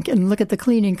bathroom sink and look at the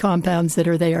cleaning compounds that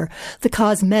are there, the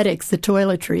cosmetics, the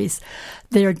toiletries,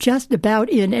 they're just about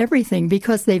in everything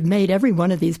because they've made every one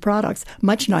of these products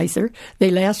much nicer. They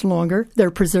last longer.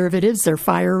 They're preservatives. They're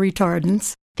fire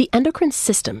retardants. The endocrine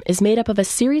system is made up of a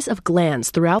series of glands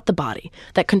throughout the body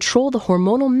that control the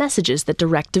hormonal messages that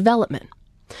direct development.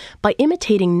 By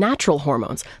imitating natural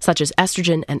hormones, such as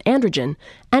estrogen and androgen,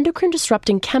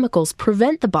 endocrine-disrupting chemicals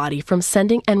prevent the body from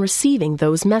sending and receiving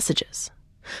those messages.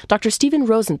 Dr. Stephen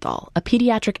Rosenthal, a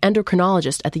pediatric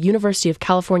endocrinologist at the University of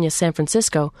California, San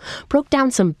Francisco, broke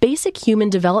down some basic human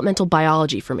developmental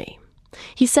biology for me.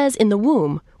 He says in the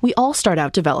womb, we all start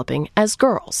out developing as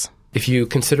girls. If you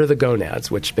consider the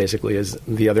gonads, which basically is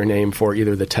the other name for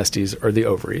either the testes or the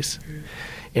ovaries,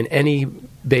 in any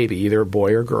baby, either a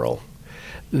boy or girl,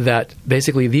 that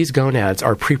basically these gonads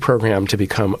are pre-programmed to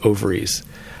become ovaries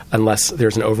unless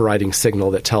there's an overriding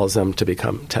signal that tells them to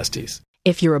become testes.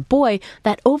 If you're a boy,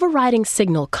 that overriding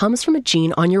signal comes from a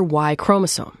gene on your Y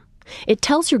chromosome. It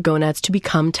tells your gonads to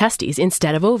become testes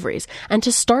instead of ovaries and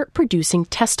to start producing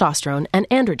testosterone and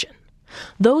androgen.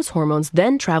 Those hormones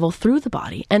then travel through the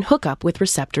body and hook up with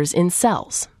receptors in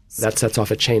cells. That sets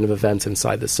off a chain of events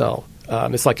inside the cell.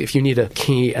 It's like if you need a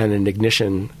key and an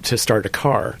ignition to start a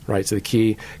car, right? So the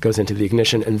key goes into the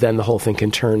ignition and then the whole thing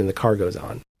can turn and the car goes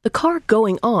on. The car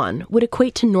going on would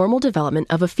equate to normal development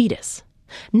of a fetus.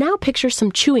 Now picture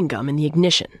some chewing gum in the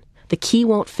ignition. The key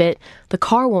won't fit, the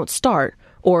car won't start,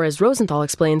 or as Rosenthal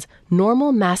explains,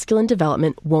 normal masculine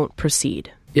development won't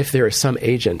proceed. If there is some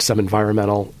agent, some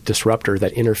environmental disruptor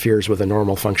that interferes with the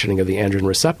normal functioning of the androgen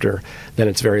receptor, then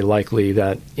it's very likely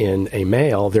that in a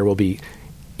male there will be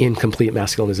incomplete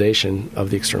masculinization of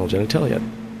the external genitalia.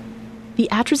 The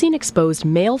atrazine-exposed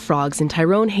male frogs in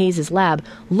Tyrone Hayes' lab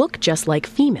look just like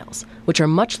females, which are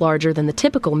much larger than the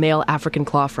typical male African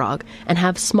claw frog and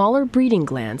have smaller breeding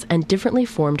glands and differently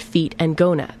formed feet and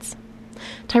gonads.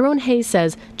 Tyrone Hayes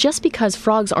says just because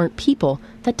frogs aren't people,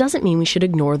 that doesn't mean we should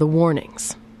ignore the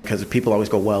warnings. Because people always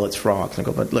go, well, it's frogs. And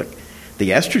I go, but look,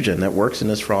 the estrogen that works in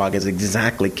this frog is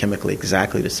chemically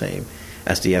exactly the same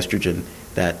as the estrogen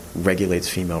that regulates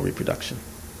female reproduction.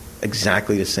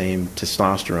 Exactly the same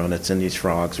testosterone that's in these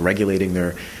frogs, regulating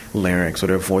their larynx or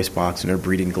their voice box and their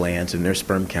breeding glands and their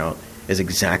sperm count is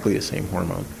exactly the same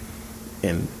hormone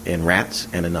in rats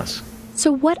and in us.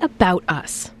 So what about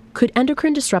us? Could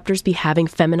endocrine disruptors be having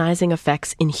feminizing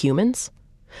effects in humans?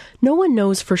 No one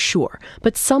knows for sure,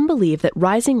 but some believe that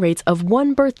rising rates of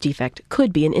one birth defect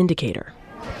could be an indicator.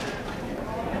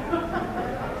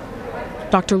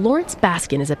 Dr. Lawrence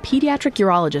Baskin is a pediatric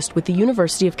urologist with the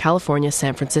University of California,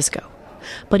 San Francisco,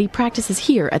 but he practices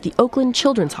here at the Oakland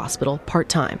Children's Hospital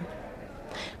part-time.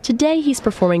 Today, he's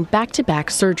performing back-to-back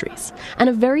surgeries, and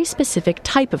a very specific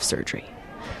type of surgery.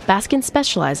 Baskin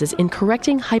specializes in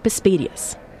correcting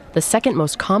hypospadias, the second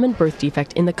most common birth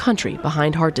defect in the country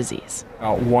behind heart disease.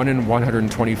 1 in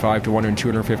 125 to 1 in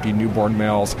 250 newborn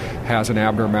males has an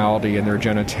abnormality in their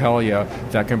genitalia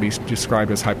that can be described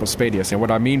as hypospadias. And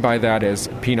what I mean by that is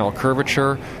penile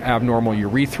curvature, abnormal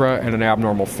urethra, and an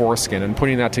abnormal foreskin. And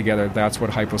putting that together, that's what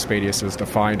hypospadias is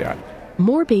defined at.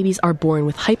 More babies are born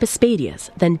with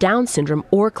hypospadias than Down syndrome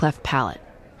or cleft palate.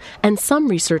 And some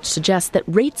research suggests that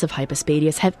rates of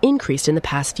hypospadias have increased in the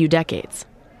past few decades.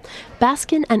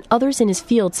 Baskin and others in his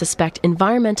field suspect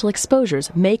environmental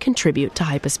exposures may contribute to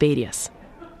hypospadias.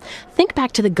 Think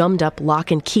back to the gummed-up lock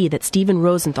and key that Stephen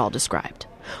Rosenthal described.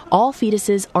 All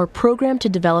fetuses are programmed to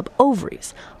develop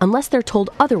ovaries unless they're told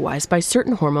otherwise by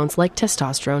certain hormones like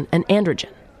testosterone and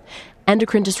androgen.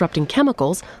 Endocrine-disrupting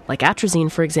chemicals, like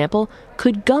atrazine, for example,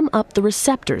 could gum up the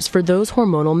receptors for those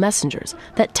hormonal messengers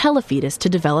that tell a fetus to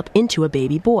develop into a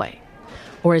baby boy.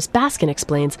 Or, as Baskin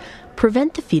explains,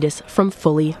 prevent the fetus from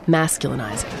fully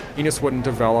masculinizing. Penis wouldn't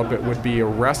develop, it would be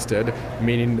arrested,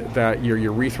 meaning that your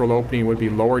urethral opening would be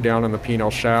lower down on the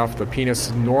penile shaft. The penis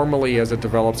normally, as it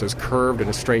develops, is curved and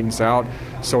it straightens out.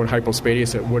 So in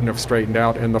hypospadias, it wouldn't have straightened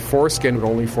out. And the foreskin would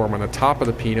only form on the top of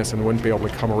the penis and wouldn't be able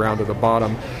to come around to the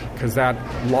bottom because that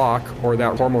lock or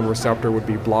that hormone receptor would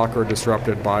be blocked or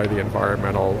disrupted by the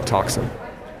environmental toxin.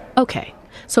 Okay.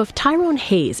 So if Tyrone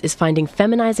Hayes is finding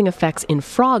feminizing effects in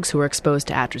frogs who are exposed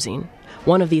to atrazine,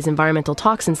 one of these environmental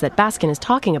toxins that Baskin is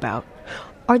talking about,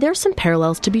 are there some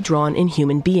parallels to be drawn in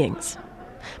human beings?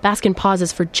 Baskin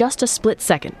pauses for just a split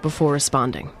second before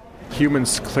responding.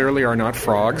 Humans clearly are not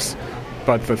frogs,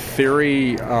 but the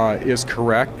theory is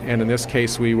correct, and in this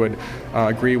case we would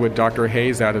agree with Dr.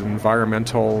 Hayes that an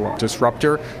environmental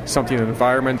disruptor, something in the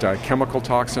environment, a chemical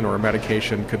toxin or a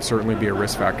medication could certainly be a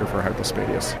risk factor for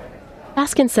hypospadias.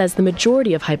 Baskin says the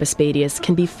majority of hypospadias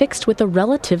can be fixed with a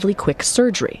relatively quick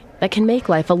surgery that can make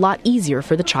life a lot easier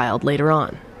for the child later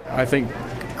on. I think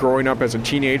growing up as a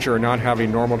teenager and not having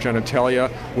normal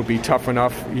genitalia would be tough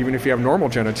enough, even if you have normal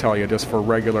genitalia, just for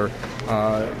regular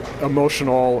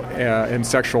emotional and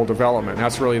sexual development.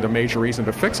 That's really the major reason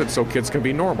to fix it, so kids can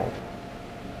be normal.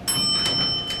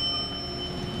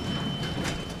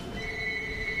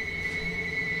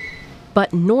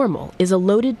 But normal is a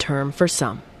loaded term for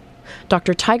some.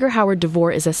 Dr. Tiger Howard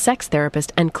DeVore is a sex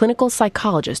therapist and clinical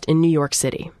psychologist in New York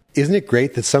City. Isn't it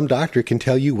great that some doctor can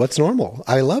tell you what's normal?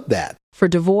 I love that. For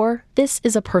DeVore, this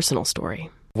is a personal story.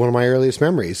 One of my earliest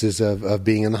memories is of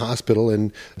being in the hospital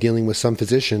and dealing with some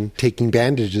physician taking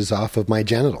bandages off of my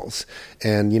genitals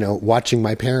and, watching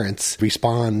my parents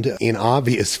respond in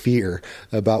obvious fear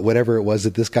about whatever it was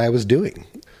that this guy was doing.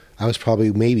 I was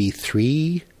probably maybe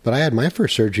 3, but I had my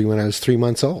first surgery when I was 3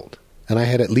 months old. And I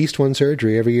had at least one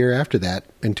surgery every year after that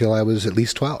until I was at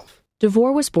least 12.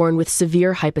 DeVore was born with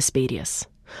severe hypospadias.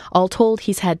 All told,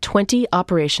 he's had 20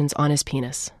 operations on his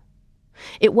penis.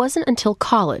 It wasn't until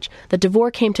college that DeVore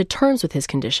came to terms with his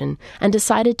condition and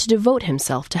decided to devote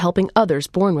himself to helping others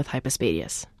born with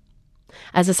hypospadias.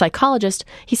 As a psychologist,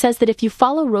 he says that if you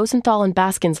follow Rosenthal and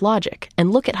Baskin's logic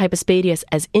and look at hypospadias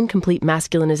as incomplete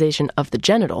masculinization of the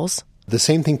genitals, the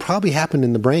same thing probably happened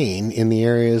in the brain in the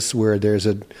areas where there's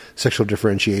a sexual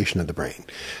differentiation of the brain.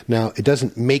 Now, it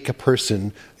doesn't make a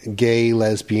person gay,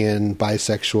 lesbian,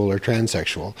 bisexual, or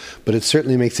transsexual, but it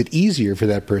certainly makes it easier for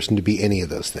that person to be any of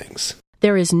those things.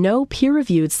 There is no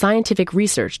peer-reviewed scientific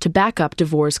research to back up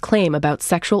DeVore's claim about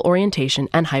sexual orientation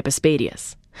and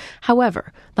hypospadias.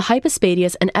 However, the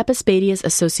Hypospadias and Epispadias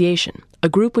Association, a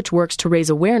group which works to raise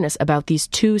awareness about these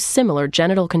two similar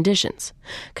genital conditions,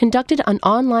 conducted an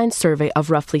online survey of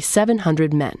roughly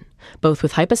 700 men, both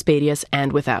with hypospadias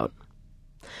and without.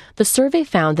 The survey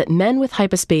found that men with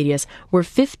hypospadias were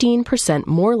 15%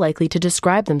 more likely to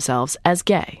describe themselves as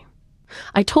gay.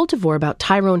 I told DeVore about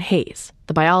Tyrone Hayes,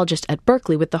 the biologist at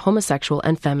Berkeley with the homosexual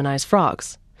and feminized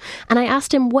frogs, and I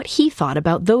asked him what he thought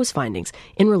about those findings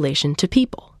in relation to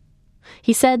people.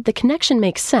 He said the connection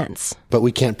makes sense. But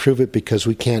we can't prove it because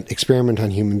we can't experiment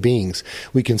on human beings.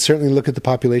 We can certainly look at the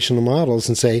populational models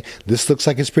and say, this looks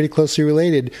like it's pretty closely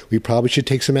related. We probably should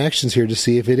take some actions here to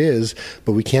see if it is,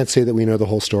 but we can't say that we know the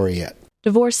whole story yet.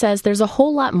 DeVore says there's a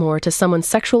whole lot more to someone's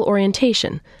sexual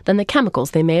orientation than the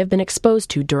chemicals they may have been exposed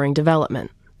to during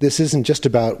development. This isn't just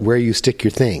about where you stick your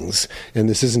things, and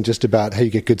this isn't just about how you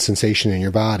get good sensation in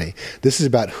your body. This is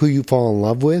about who you fall in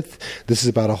love with. This is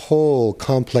about a whole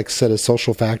complex set of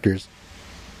social factors.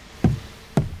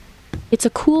 It's a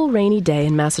cool, rainy day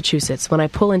in Massachusetts when I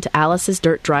pull into Alice's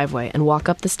dirt driveway and walk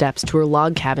up the steps to her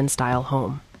log cabin-style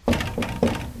home.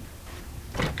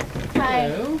 Hi.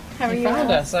 Hello. How are you? You found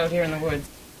us out here in the woods.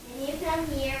 When you come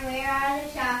here, where are the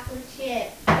chocolate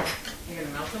chips? You gonna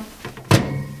melt them?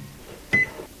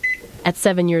 At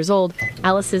 7 years old,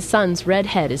 Alice's son's red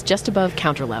head is just above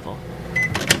counter level.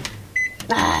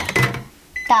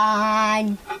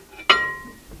 Done.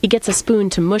 He gets a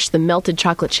spoon to mush the melted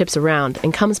chocolate chips around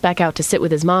and comes back out to sit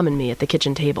with his mom and me at the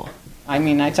kitchen table. I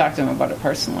mean, I talked to him about it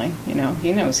personally. You know,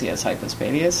 he knows he has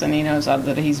hypospadias, and he knows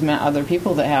that he's met other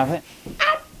people that have it.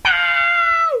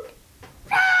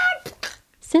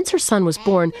 Since her son was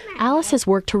born, Alice has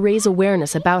worked to raise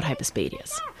awareness about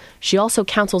hypospadias. She also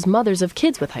counsels mothers of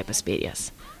kids with hypospadias.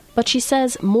 But she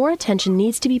says more attention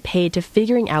needs to be paid to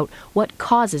figuring out what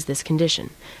causes this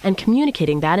condition and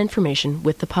communicating that information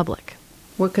with the public.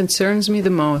 What concerns me the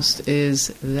most is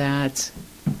that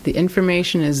the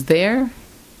information is there,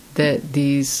 that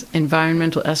these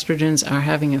environmental estrogens are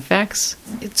having effects.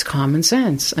 It's common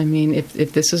sense. I mean,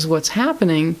 if this is what's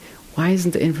happening, why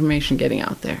isn't the information getting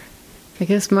out there? I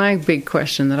guess my big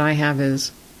question that I have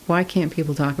is, why can't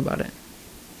people talk about it?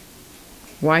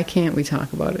 Why can't we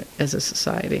talk about it as a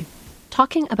society?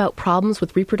 Talking about problems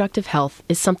with reproductive health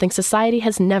is something society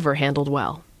has never handled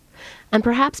well. And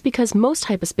perhaps because most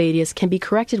hypospadias can be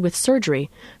corrected with surgery,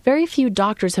 very few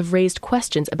doctors have raised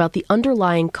questions about the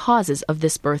underlying causes of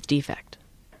this birth defect.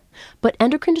 But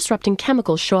endocrine-disrupting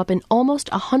chemicals show up in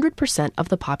almost 100% of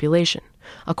the population,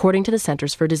 according to the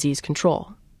Centers for Disease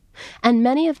Control. And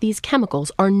many of these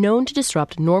chemicals are known to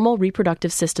disrupt normal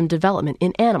reproductive system development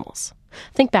in animals.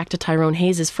 Think back to Tyrone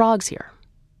Hayes' frogs here.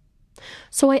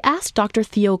 So I asked Dr.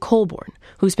 Theo Colborn,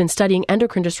 who's been studying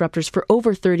endocrine disruptors for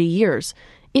over 30 years,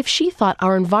 if she thought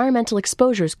our environmental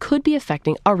exposures could be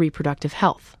affecting our reproductive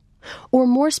health. Or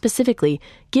more specifically,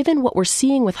 given what we're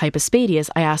seeing with hypospadias,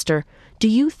 I asked her, do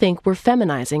you think we're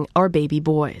feminizing our baby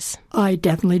boys? I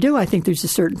definitely do. I think there's a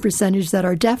certain percentage that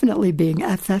are definitely being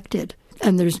affected,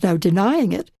 and there's no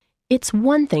denying it. It's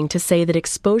one thing to say that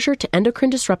exposure to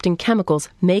endocrine-disrupting chemicals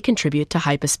may contribute to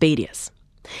hypospadias.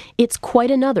 It's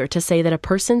quite another to say that a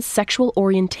person's sexual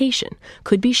orientation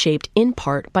could be shaped in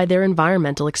part by their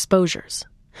environmental exposures.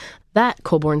 That,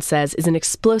 Colborn says, is an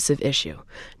explosive issue.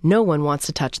 No one wants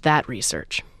to touch that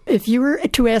research. If you were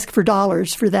to ask for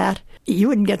dollars for that, you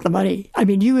wouldn't get the money. I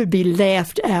mean, you would be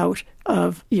laughed out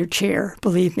of your chair,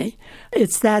 believe me.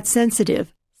 It's that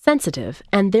sensitive. Sensitive,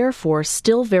 and therefore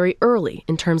still very early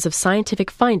in terms of scientific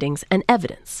findings and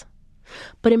evidence.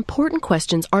 But important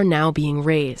questions are now being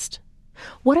raised.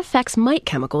 What effects might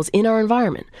chemicals in our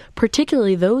environment,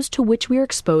 particularly those to which we are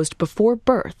exposed before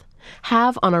birth,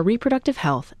 have on our reproductive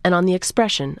health and on the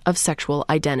expression of sexual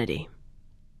identity?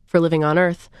 For Living on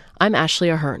Earth, I'm Ashley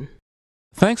Ahern.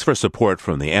 Thanks for support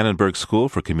from the Annenberg School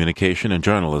for Communication and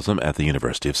Journalism at the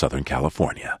University of Southern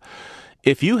California.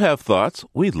 If you have thoughts,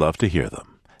 we'd love to hear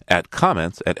them at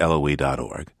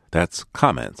comments@LOE.org. That's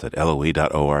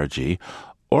comments@LOE.org.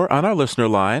 Or on our listener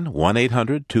line,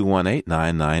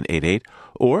 1-800-218-9988,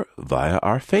 or via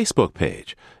our Facebook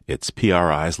page. It's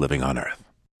PRI's Living on Earth.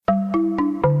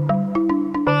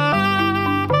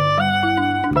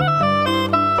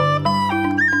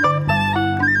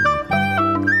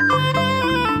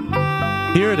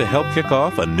 Here to help kick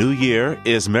off a new year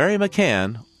is Mary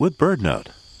McCann with BirdNote.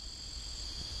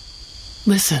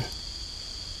 Listen.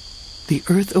 The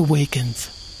Earth awakens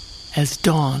as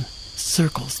dawn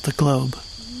circles the globe.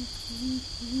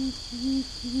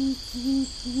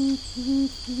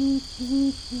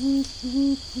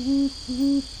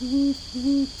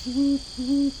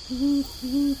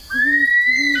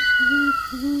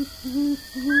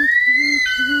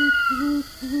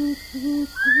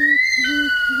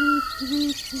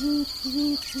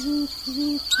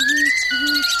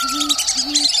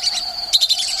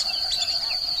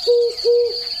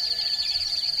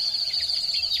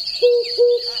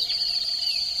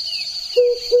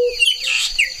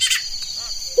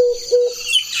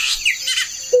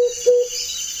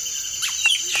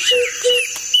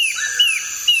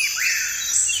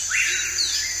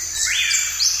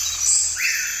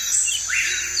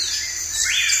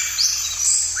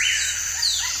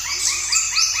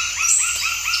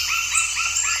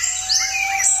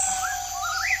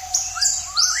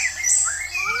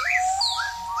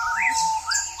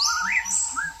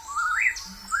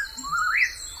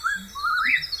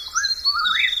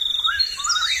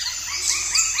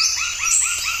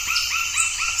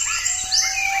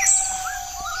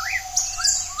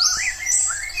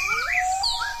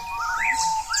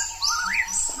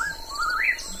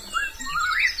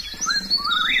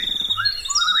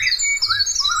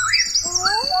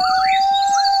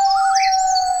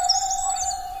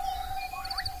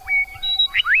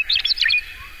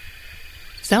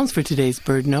 Sounds for today's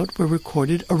BirdNote were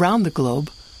recorded around the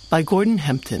globe by Gordon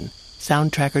Hempton,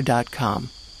 soundtracker.com.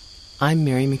 I'm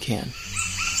Mary McCann.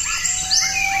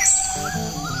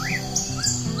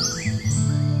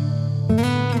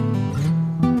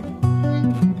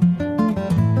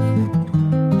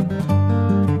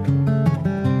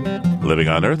 Living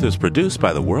on Earth is produced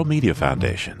by the World Media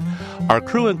Foundation. Our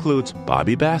crew includes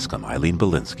Bobby Bascom, Eileen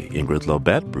Belinsky, Ingrid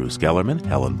Lobet, Bruce Gellerman,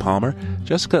 Helen Palmer,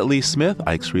 Jessica Elise Smith,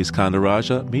 Ike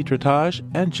Sriskandaraja, Mitra Taj,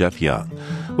 and Jeff Young,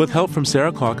 with help from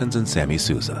Sarah Calkins and Sammy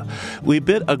Souza. We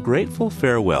bid a grateful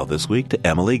farewell this week to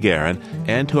Emily Guerin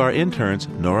and to our interns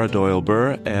Nora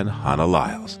Doyle-Burr and Hannah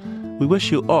Lyles. We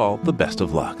wish you all the best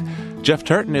of luck. Jeff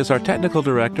Turton is our technical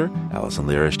director. Allison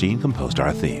Lierstein composed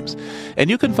our themes. And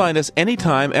you can find us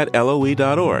anytime at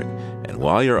LOE.org. And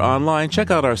while you're online,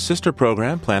 check out our sister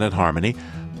program, Planet Harmony.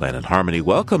 Planet Harmony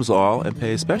welcomes all and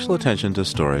pays special attention to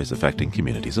stories affecting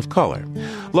communities of color.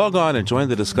 Log on and join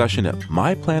the discussion at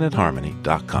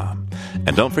myplanetharmony.com.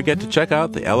 And don't forget to check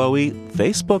out the LOE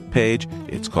Facebook page.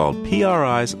 It's called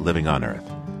PRI's Living on Earth.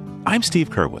 I'm Steve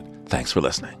Curwood. Thanks for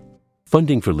listening.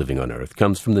 Funding for Living on Earth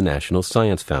comes from the National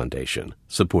Science Foundation,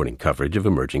 supporting coverage of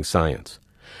emerging science,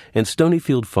 and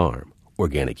Stonyfield Farm,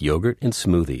 organic yogurt and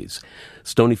smoothies.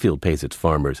 Stonyfield pays its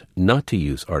farmers not to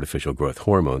use artificial growth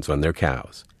hormones on their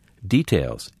cows.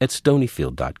 Details at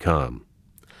stonyfield.com.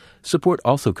 Support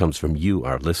also comes from you,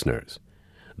 our listeners.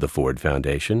 The Ford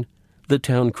Foundation, the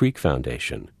Town Creek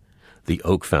Foundation, the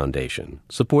Oak Foundation,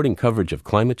 supporting coverage of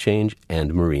climate change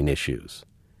and marine issues,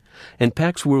 and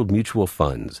Pax World Mutual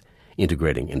Funds,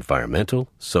 integrating environmental,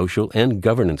 social, and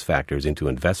governance factors into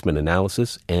investment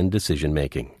analysis and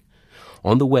decision-making.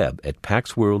 On the web at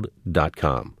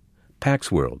paxworld.com.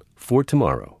 Pax World for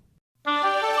tomorrow.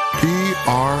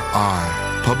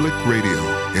 PRI, Public Radio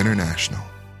International.